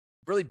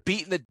really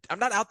I'm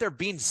not out there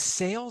being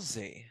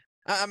salesy.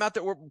 I'm out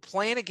there, we're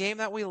playing a game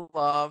that we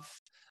love,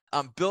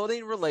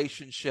 building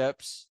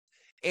relationships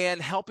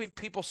and helping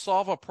people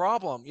solve a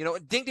problem.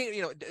 Ding,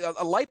 ding,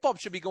 a light bulb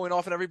should be going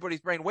off in everybody's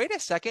brain. Wait a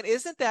second,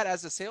 isn't that,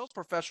 as a sales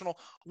professional,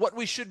 what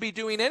we should be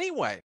doing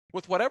anyway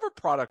with whatever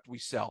product we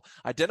sell?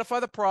 Identify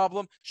the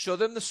problem, show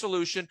them the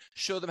solution,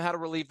 show them how to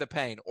relieve the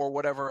pain or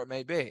whatever it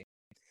may be.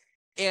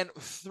 And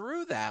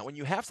through that, when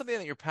you have something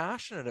that you're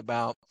passionate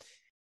about,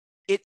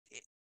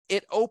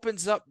 it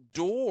opens up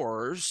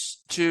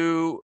doors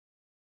to,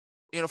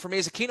 for me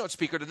as a keynote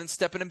speaker, to then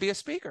step in and be a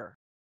speaker,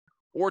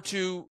 or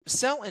to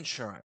sell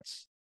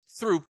insurance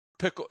through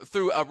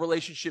a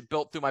relationship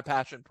built through my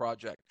passion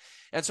project.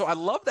 And so I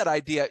love that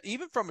idea,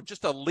 even from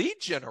just a lead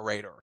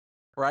generator.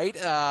 right,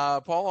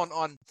 Paul,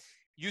 on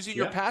using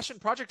your Yeah. passion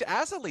project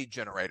as a lead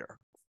generator.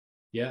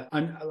 Yeah.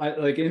 And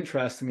like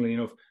interestingly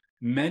enough,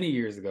 many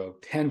years ago,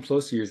 10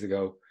 plus years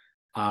ago,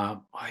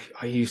 I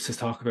used to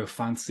talk about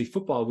fantasy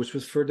football, which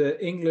was for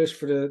the English,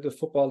 for the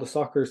football, the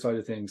soccer side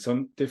of things.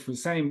 So different,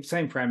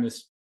 same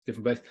premise,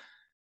 different place.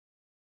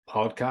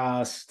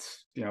 Podcasts,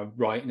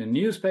 writing in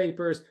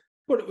newspapers,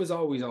 but it was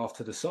always off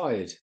to the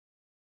side.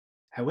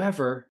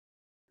 However,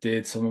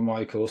 did some of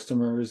my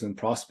customers and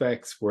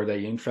prospects, were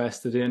they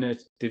interested in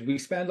it? Did we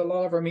spend a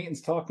lot of our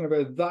meetings talking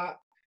about that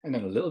and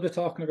then a little bit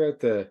talking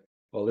about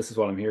well, this is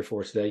what I'm here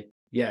for today?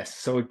 Yes.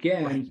 So Right.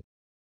 again,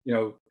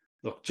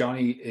 look,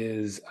 Johnny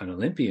is an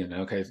Olympian.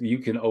 Okay. So you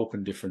can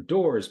open different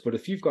doors, but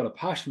if you've got a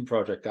passion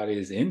project that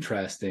is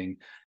interesting,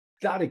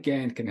 that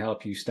again can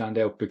help you stand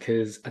out,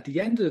 because at the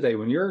end of the day,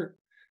 when you're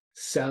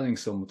selling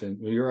something,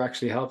 when you're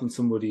actually helping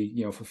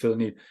somebody, fulfill a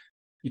need,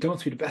 you don't have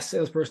to be the best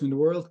salesperson in the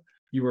world.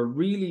 You are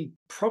really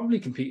probably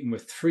competing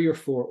with 3 or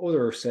 4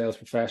 other sales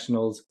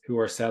professionals who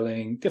are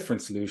selling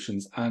different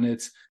solutions. And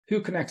it's who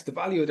connects the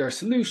value of their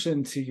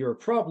solution to your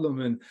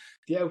problem. And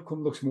the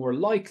outcome looks more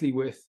likely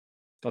with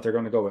that they're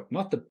going to go with,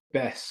 not the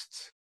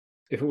best.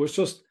 If it was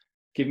just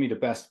give me the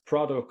best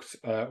product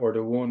or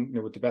the one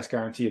with the best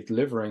guarantee of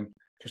delivering,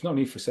 there's no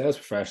need for sales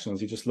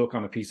professionals. You just look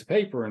on a piece of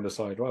paper and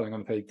decide, well, I'm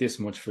going to pay this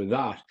much for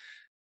that.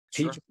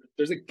 Sure.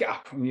 There's a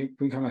gap, and you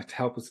can kind of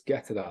help us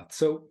get to that.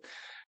 So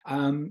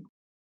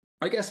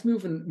I guess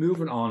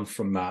moving on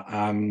from that,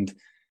 and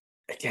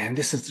again,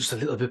 this is just a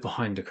little bit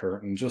behind the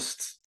curtain,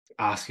 just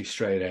ask you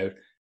straight out.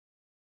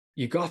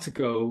 You got to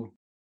go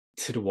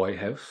to the White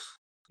House.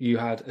 You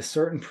had a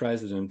certain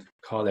president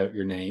call out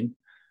your name.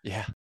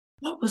 Yeah.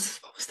 What was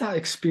that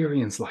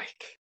experience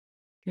like?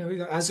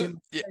 As So in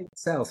yeah.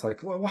 itself,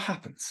 like what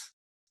happens?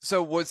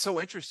 So what's so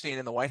interesting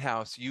in the White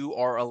House, you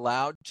are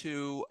allowed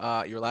to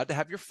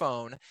have your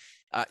phone.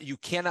 You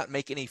cannot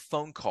make any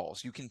phone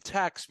calls. You can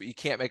text, but you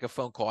can't make a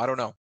phone call. I don't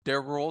know.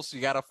 Their rules,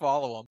 you got to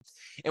follow them.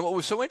 And what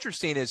was so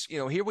interesting is,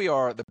 here we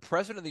are, the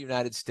president of the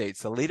United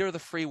States, the leader of the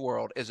free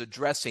world, is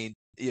addressing,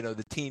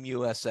 the Team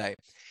USA.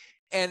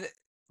 And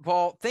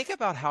Paul, think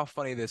about how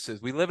funny this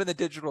is. We live in the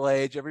digital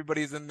age.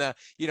 Everybody's in the,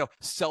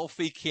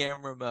 selfie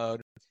camera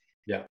mode.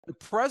 Yeah. The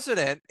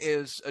president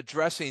is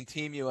addressing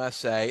Team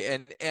USA,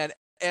 and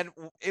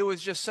it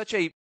was just such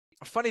a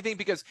funny thing,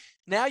 because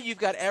now you've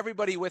got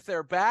everybody with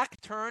their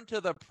back turned to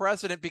the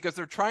president because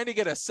they're trying to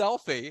get a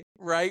selfie,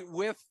 right,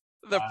 with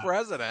the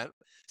president.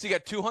 So you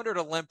got 200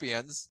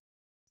 Olympians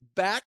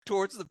back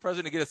towards the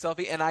president to get a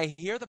selfie. And I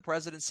hear the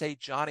president say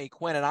Johnny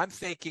Quinn, and I'm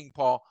thinking,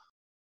 Paul,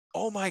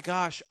 oh my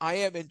gosh, I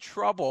am in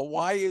trouble.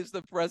 Why is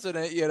the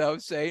president,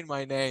 saying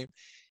my name?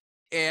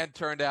 And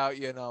turned out,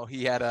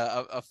 he had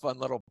a fun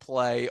little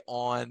play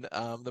on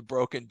the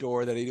broken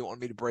door, that he didn't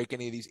want me to break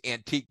any of these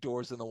antique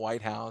doors in the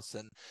White House.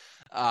 And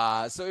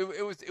so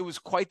it was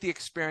quite the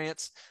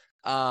experience,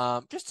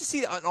 just to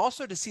see, and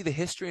also to see the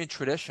history and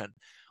tradition.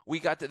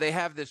 They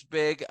have this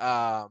big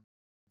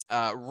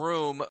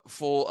room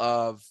full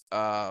of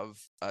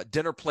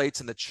dinner plates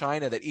and the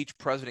china that each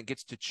president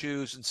gets to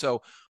choose. And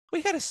so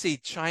we got to see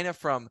China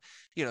from,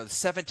 the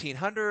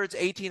 1700s,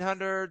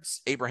 1800s,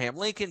 Abraham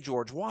Lincoln,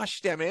 George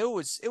Washington. I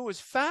mean, it was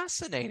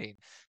fascinating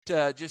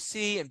to just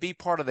see and be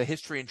part of the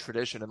history and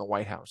tradition in the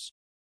White House.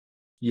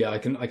 Yeah, I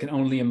can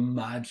only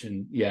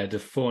imagine, yeah, the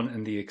fun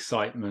and the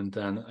excitement,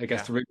 and I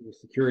guess the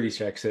rigorous security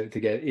checks to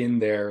get in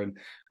there. And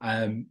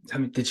I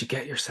mean, did you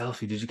get your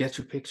selfie? Did you get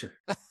your picture?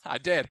 I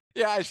did.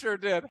 Yeah, I sure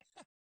did.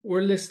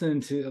 We're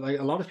listening to, like,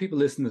 a lot of people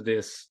listen to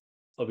this.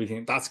 I'll be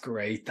thinking, that's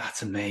great,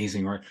 that's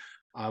amazing, right?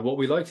 What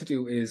we like to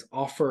do is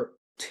offer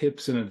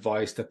tips and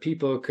advice that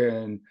people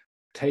can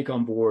take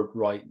on board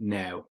right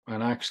now,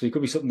 and actually it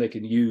could be something they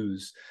can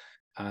use.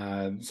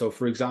 So,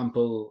 for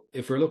example,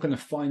 if we're looking to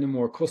finding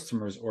more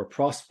customers or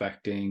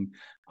prospecting,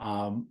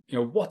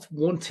 what's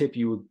one tip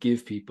you would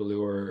give people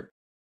who are,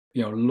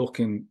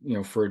 looking,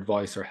 for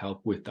advice or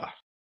help with that?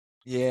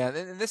 Yeah,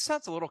 and this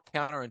sounds a little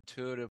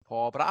counterintuitive,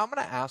 Paul, but I'm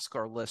going to ask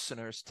our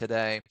listeners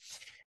today,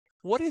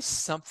 what is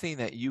something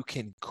that you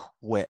can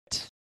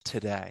quit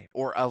today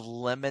or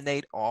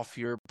eliminate off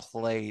your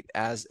plate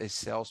as a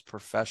sales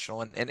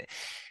professional?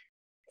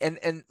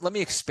 And let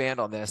me expand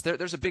on this.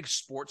 There's a big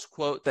sports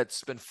quote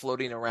that's been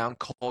floating around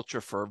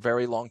culture for a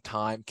very long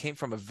time. Came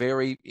from a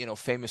very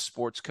famous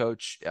sports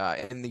coach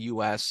in the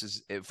U.S.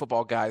 Is a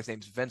football guy. His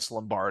name's Vince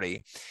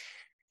Lombardi.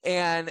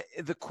 And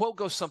the quote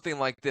goes something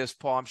like this,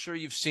 Paul. I'm sure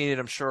you've seen it.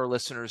 I'm sure our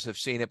listeners have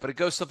seen it, but it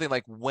goes something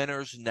like,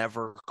 "Winners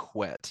never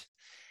quit."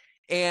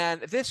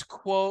 And this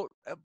quote,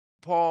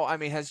 Paul, I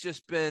mean, has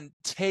just been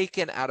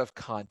taken out of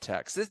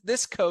context.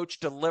 This coach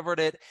delivered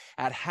it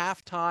at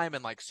halftime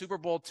in like Super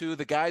Bowl II.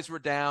 The guys were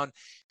down,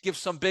 gives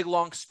some big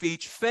long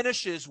speech,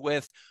 finishes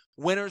with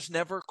 "Winners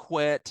never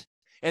quit."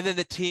 And then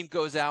the team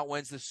goes out,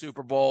 wins the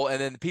Super Bowl.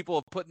 And then people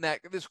are putting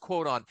this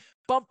quote on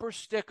bumper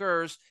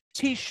stickers,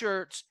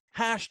 T-shirts,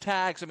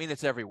 hashtags. I mean,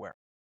 it's everywhere.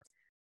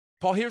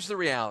 Paul, here's the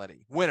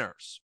reality.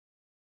 Winners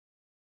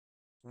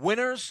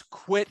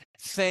quit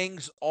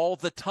things all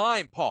the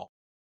time, Paul.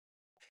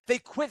 They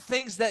quit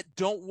things that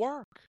don't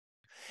work.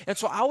 And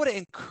so I would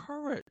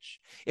encourage,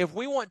 if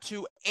we want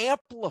to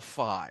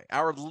amplify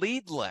our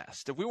lead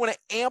list, if we want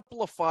to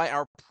amplify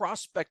our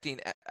prospecting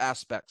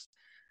aspects,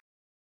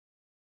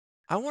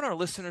 I want our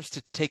listeners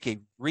to take a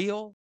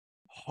real,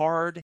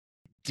 hard,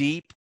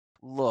 deep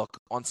look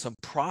on some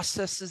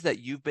processes that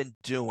you've been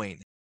doing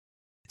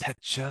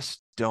that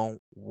just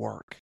don't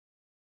work.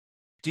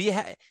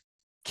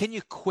 Can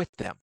you quit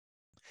them?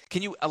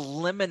 Can you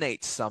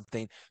eliminate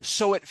something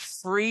so it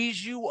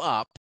frees you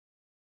up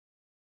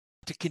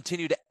to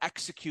continue to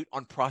execute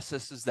on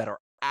processes that are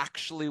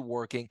actually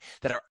working,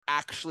 that are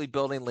actually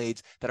building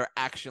leads, that are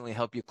actually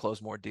help you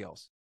close more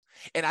deals?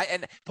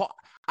 And Paul,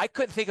 I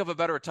couldn't think of a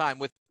better time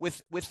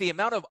with the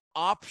amount of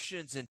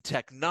options and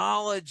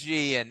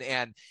technology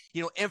and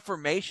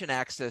information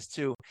access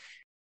to.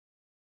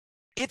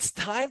 It's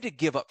time to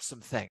give up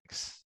some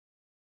things.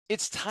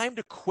 It's time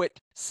to quit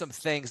some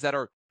things that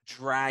are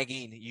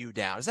dragging you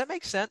down. Does that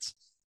make sense?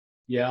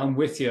 Yeah, I'm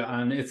with you.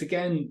 And it's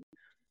again,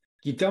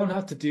 you don't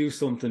have to do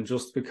something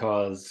just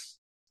because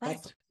that's Right.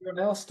 what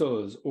everyone else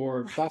does,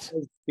 or that Right.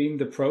 has been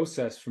the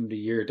process from the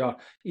year dot.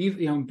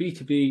 Even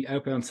B2B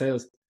outbound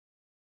sales,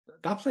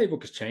 that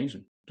playbook is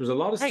changing. There's a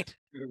lot of stuff Right.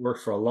 that worked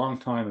for a long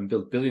time and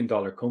built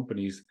billion-dollar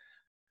companies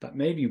that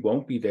maybe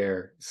won't be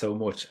there so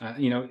much.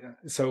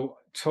 So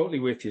totally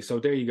with you. So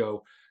there you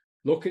go.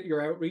 Look at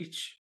your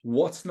outreach.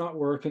 What's not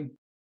working?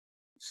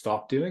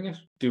 Stop doing it.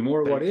 Do more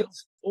of There what you go.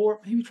 is,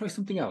 or maybe try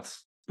something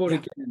else. But Yeah.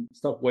 again,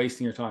 stop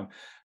wasting your time.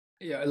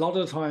 Yeah, a lot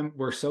of the time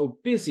we're so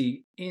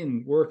busy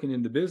in working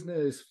in the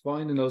business,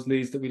 finding those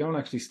leads that we don't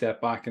actually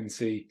step back and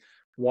see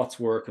what's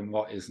working,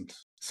 what isn't.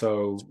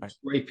 So, Right.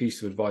 great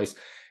piece of advice.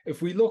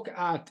 If we look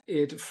at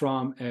it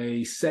from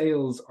a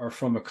sales or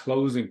from a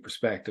closing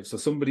perspective, so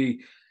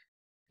somebody,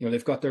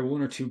 they've got their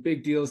one or two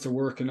big deals they're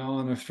working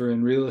on. If they're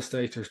in real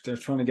estate, they're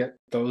trying to get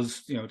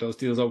those, those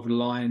deals over the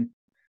line.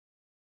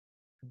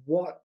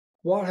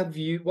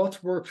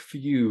 What's worked for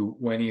you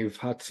when you've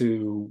had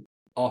to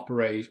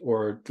operate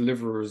or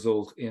deliver a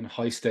result in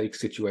high stakes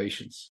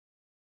situations?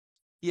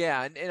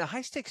 Yeah, and in a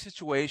high stakes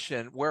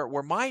situation where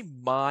my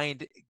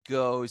mind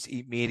goes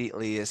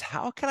immediately is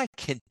how can I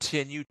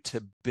continue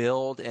to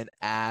build and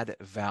add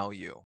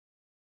value?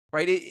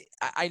 Right?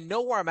 I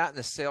know where I'm at in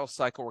the sales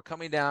cycle. We're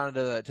coming down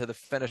to the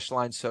finish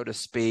line, so to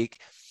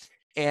speak.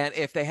 And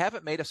if they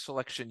haven't made a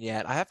selection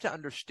yet, I have to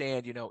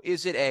understand,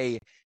 is it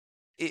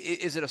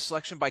a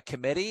selection by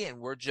committee and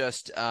we're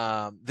just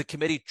the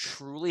committee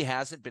truly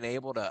hasn't been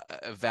able to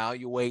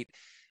evaluate,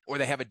 or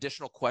they have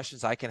additional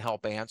questions I can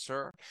help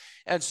answer?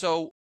 And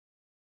so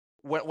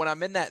when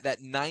I'm in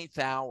that ninth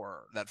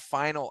hour, that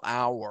final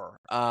hour,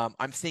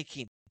 I'm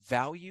thinking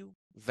value,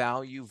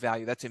 value,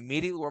 value. That's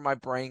immediately where my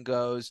brain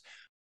goes.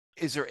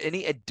 Is there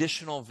any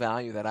additional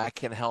value that I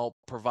can help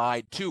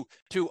provide to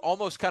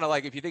almost kind of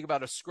like, if you think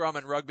about a scrum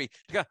in rugby,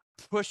 to kind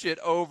of push it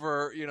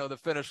over, the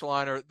finish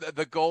line or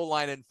the goal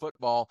line in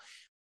football?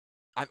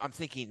 I'm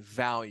thinking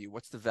value.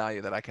 What's the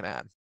value that I can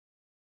add?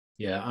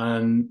 Yeah,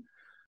 and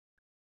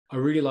I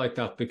really like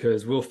that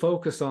because we'll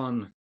focus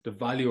on the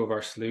value of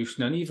our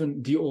solution and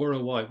even the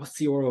ROI. What's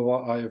the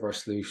ROI of our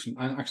solution?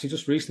 And actually,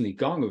 just recently,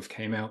 Gong have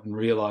came out and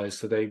realized,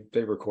 so they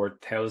record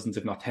thousands,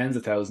 if not tens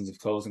of thousands, of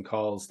closing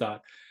calls,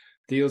 that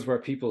deals where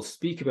people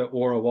speak about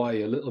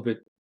ROI a little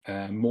bit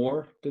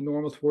more than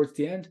normal towards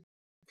the end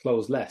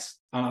close less.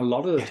 And a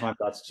lot of the Yeah, time,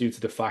 that's due to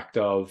the fact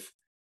of,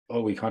 oh,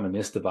 we kind of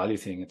missed the value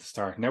thing at the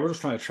start. Now we're just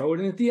trying to throw it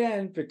in at the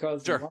end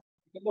because we sure. want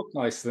it to look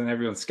nice. And then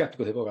everyone's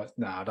skeptical. People go,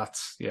 nah,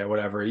 that's, yeah,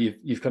 whatever.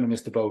 You've kind of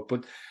missed the boat.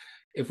 But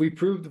if we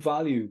prove the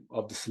value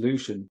of the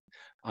solution,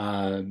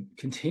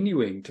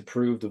 continuing to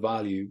prove the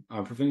value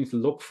and continuing to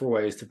look for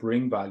ways to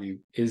bring value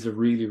is a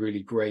really,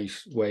 really great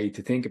way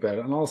to think about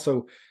it. And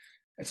also,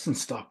 it doesn't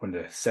stop when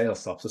the sale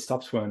stops. It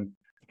stops when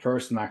the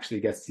person actually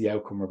gets the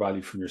outcome or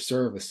value from your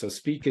service. So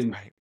speaking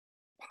Right.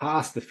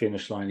 past the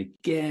finish line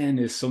again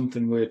is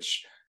something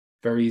which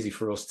very easy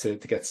for us to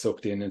get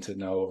sucked into.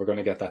 No, we're going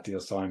to get that deal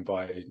signed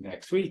by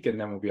next week, and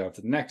then we'll be on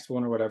to the next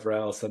one or whatever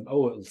else. And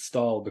it'll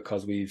stall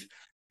because we've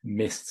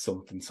missed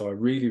something. So I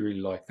really,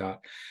 really like that.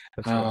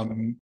 That's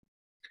good.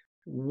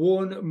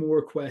 One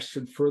more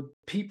question for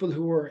people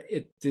who are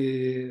at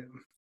the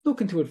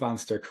looking to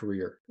advance their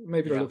career.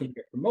 Maybe they're Yeah. looking to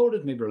get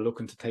promoted, maybe they're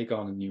looking to take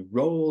on a new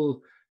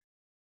role.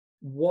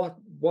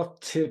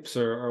 What tips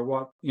or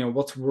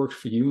what's worked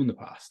for you in the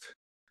past?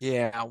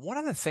 Yeah, one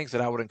of the things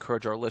that I would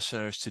encourage our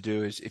listeners to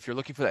do is, if you're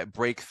looking for that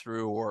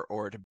breakthrough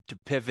or to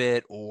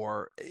pivot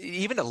or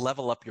even to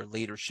level up your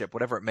leadership,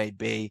 whatever it may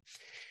be,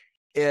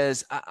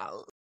 is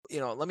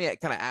let me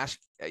kind of ask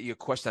you a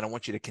question that I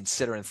want you to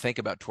consider and think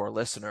about to our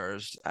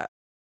listeners.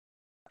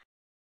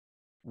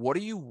 What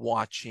are you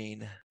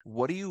watching?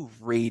 What are you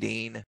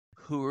reading?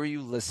 Who are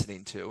you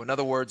listening to? In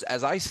other words,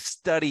 as I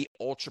study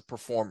ultra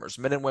performers,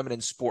 men and women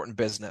in sport and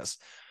business,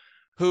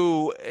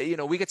 who,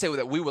 we could say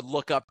that we would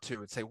look up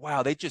to and say,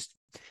 wow, they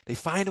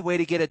find a way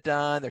to get it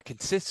done. They're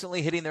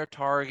consistently hitting their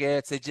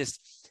targets.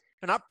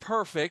 They're not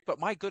perfect, but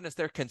my goodness,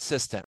 they're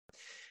consistent.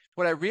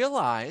 What I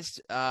realized,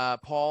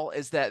 Paul,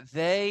 is that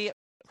they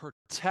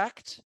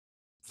protect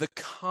the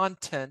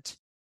content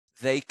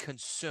they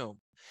consume.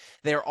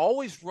 They're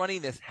always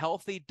running this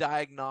healthy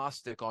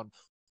diagnostic on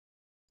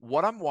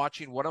what I'm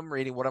watching, what I'm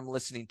reading, what I'm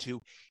listening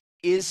to.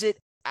 Is it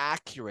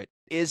accurate?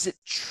 Is it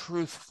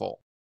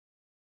truthful?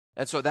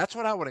 And so that's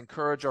what I would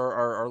encourage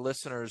our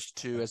listeners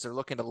to, as they're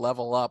looking to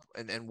level up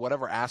in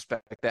whatever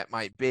aspect that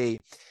might be,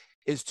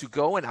 is to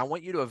go and I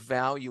want you to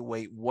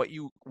evaluate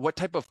what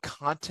type of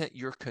content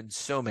you're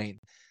consuming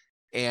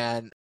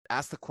and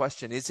ask the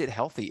question, is it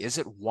healthy? Is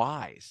it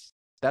wise?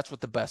 That's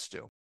what the best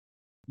do.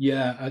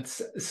 Yeah,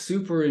 it's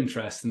super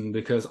interesting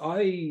because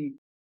I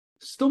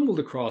stumbled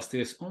across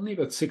this only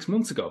about 6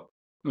 months ago.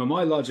 Now,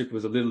 my logic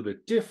was a little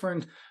bit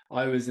different.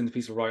 I was in the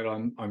piece of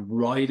writing. I'm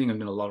writing. I'm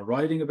doing a lot of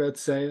writing about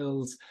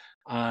sales.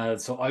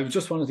 So I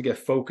just wanted to get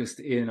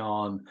focused in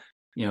on,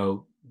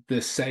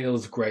 the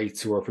sales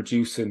greats who are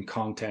producing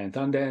content,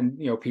 and then,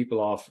 people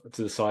off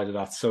to the side of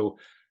that. So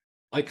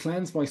I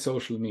cleansed my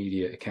social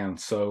media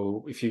accounts.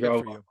 So if you Good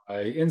go for you.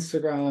 by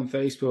Instagram,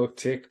 Facebook,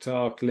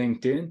 TikTok,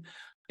 LinkedIn,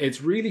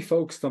 it's really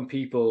focused on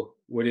people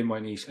within my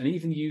niche, and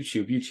even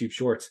YouTube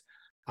Shorts.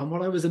 And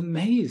what I was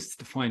amazed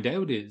to find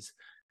out is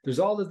there's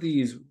all of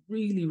these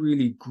really,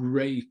 really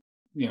great,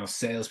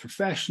 sales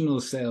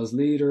professionals, sales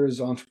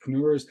leaders,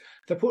 entrepreneurs.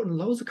 They're putting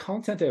loads of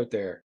content out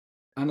there.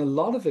 And a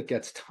lot of it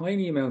gets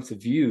tiny amounts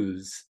of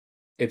views.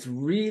 It's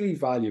really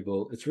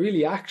valuable. It's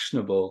really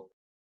actionable.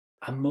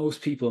 And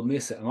most people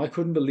miss it. And I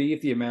couldn't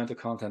believe the amount of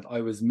content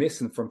I was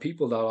missing from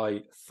people that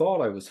I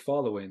thought I was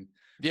following,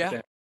 but Yeah,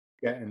 then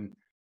getting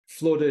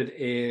flooded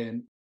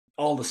in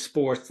all the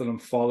sports that I'm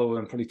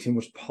following, probably too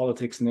much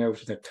politics now,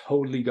 which they've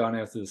totally gone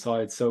out to the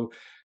side. So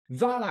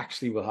that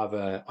actually will have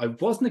I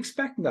wasn't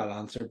expecting that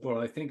answer, but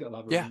I think it'll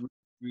have a yeah, really,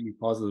 really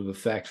positive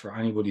effect for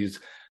anybody who's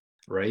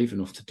brave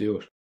enough to do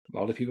it. A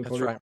lot of people that's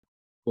probably, right.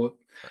 but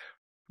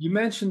you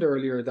mentioned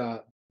earlier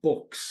that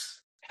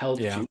books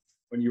helped Yeah. you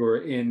when you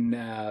were in,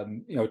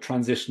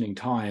 transitioning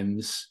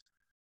times.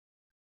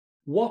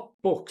 What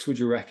books would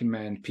you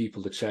recommend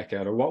people to check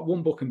out, or what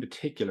one book in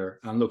particular?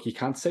 And look, you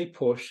can't say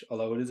push,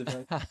 although it is a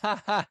very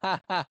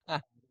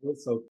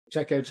so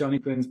check out Johnny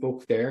Quinn's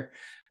book there.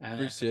 Uh,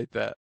 Appreciate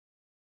that.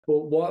 but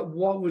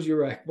what would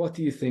you what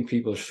do you think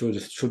people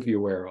should be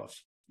aware of?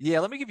 Yeah,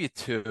 let me give you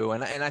two,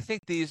 and I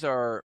think these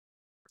are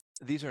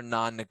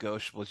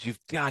non-negotiables. You've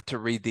got to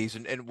read these,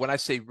 and when I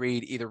say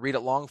read, either read it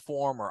long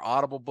form or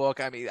Audible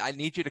book. I mean, I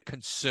need you to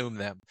consume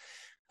them.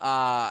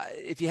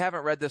 If you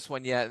haven't read this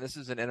one yet, this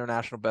is an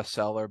international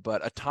bestseller,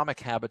 but Atomic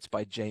Habits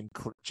by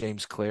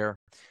James Clear.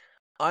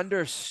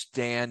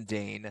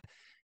 Understanding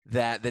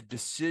that the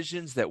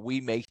decisions that we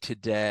make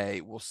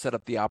today will set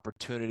up the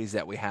opportunities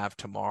that we have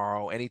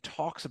tomorrow. And he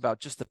talks about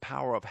just the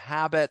power of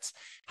habits,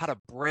 how to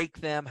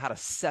break them, how to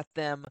set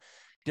them,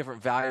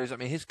 different values. I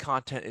mean, his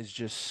content is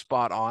just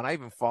spot on. I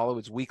even follow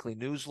his weekly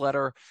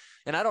newsletter,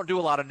 and I don't do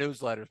a lot of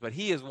newsletters, but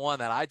he is one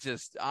that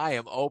I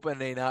am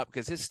opening up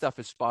because his stuff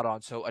is spot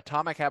on. So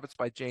Atomic Habits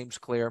by James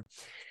Clear.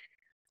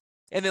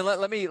 And then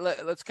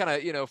let's kind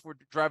of, if we're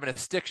driving a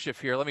stick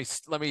shift here, let me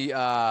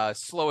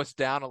slow us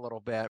down a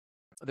little bit.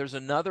 There's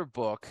another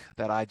book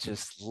that I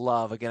just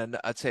love. Again,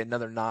 I'd say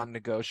another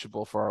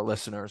non-negotiable for our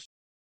listeners.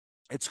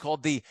 It's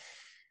called the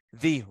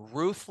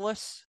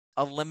Ruthless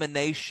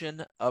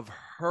Elimination of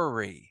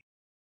Hurry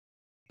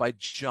by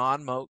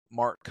John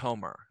Mark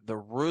Comer. The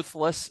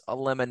Ruthless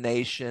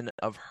Elimination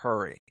of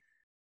Hurry.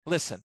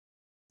 Listen,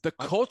 the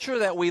culture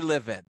that we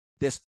live in,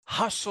 this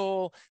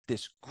hustle,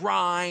 this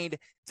grind,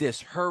 this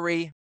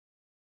hurry,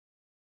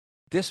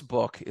 this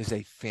book is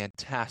a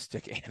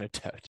fantastic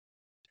antidote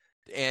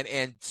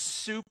and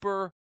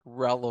super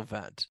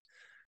relevant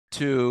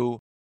to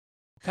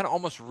kind of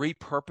almost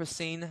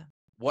repurposing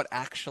what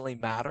actually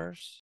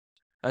matters.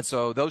 And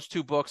so those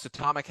two books,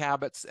 Atomic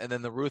Habits and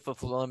then The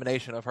Ruthless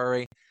Elimination of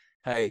Hurry,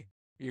 hey,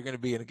 you're going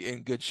to be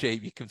in good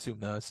shape. You consume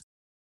those.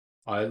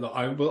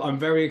 I'm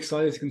very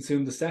excited to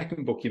consume the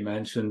second book you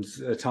mentioned,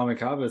 Atomic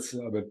Habits.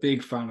 I'm a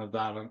big fan of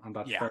that and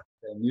that first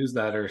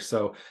newsletter,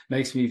 so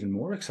makes me even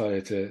more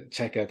excited to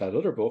check out that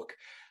other book.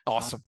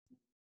 Awesome.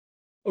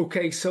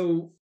 Okay,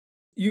 so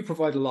you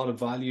provide a lot of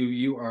value.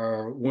 You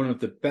are one of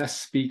the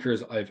best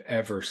speakers I've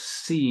ever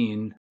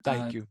seen.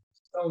 Thank you.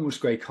 So much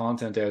great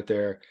content out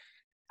there.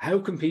 How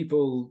can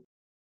people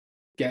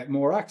get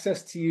more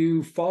access to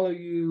you, follow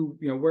you?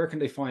 Where can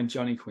they find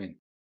Johnny Quinn?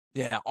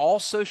 Yeah, all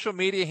social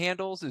media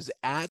handles is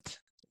at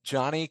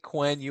Johnny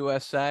Quinn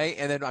USA.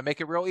 And then I make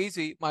it real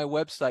easy. My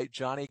website,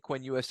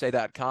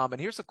 johnnyquinnusa.com.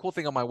 And here's the cool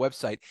thing on my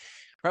website.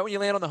 Right when you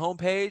land on the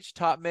homepage,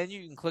 top menu,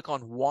 you can click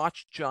on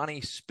Watch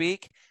Johnny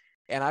Speak.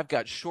 And I've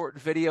got short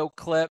video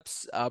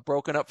clips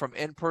broken up from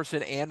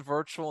in-person and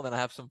virtual. And then I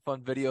have some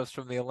fun videos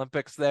from the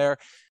Olympics there.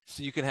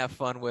 So you can have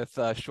fun with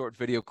short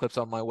video clips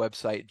on my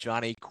website,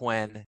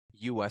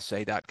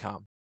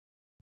 johnnyquinnusa.com.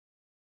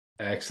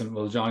 Excellent.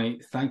 Well, Johnny,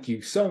 thank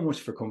you so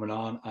much for coming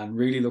on, and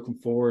really looking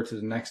forward to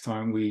the next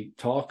time we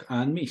talk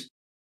and meet.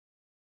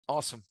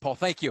 Awesome. Paul,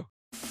 thank you.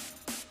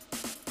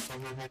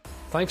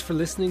 Thanks for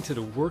listening to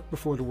the Work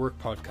Before the Work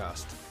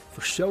podcast.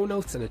 For show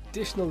notes and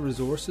additional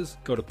resources,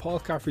 go to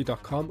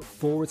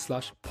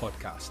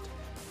paulcaffrey.com/podcast.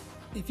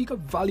 If you got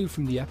value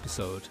from the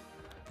episode,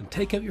 then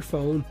take out your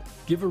phone,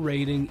 give a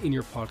rating in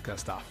your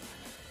podcast app.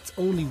 It's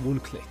only one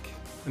click.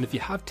 And if you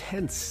have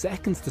 10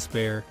 seconds to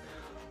spare,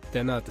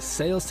 then add the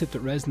sales tip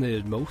that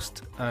resonated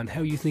most and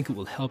how you think it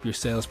will help your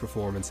sales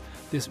performance.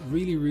 This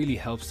really, really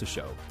helps the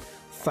show.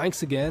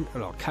 Thanks again,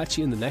 and I'll catch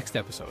you in the next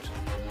episode.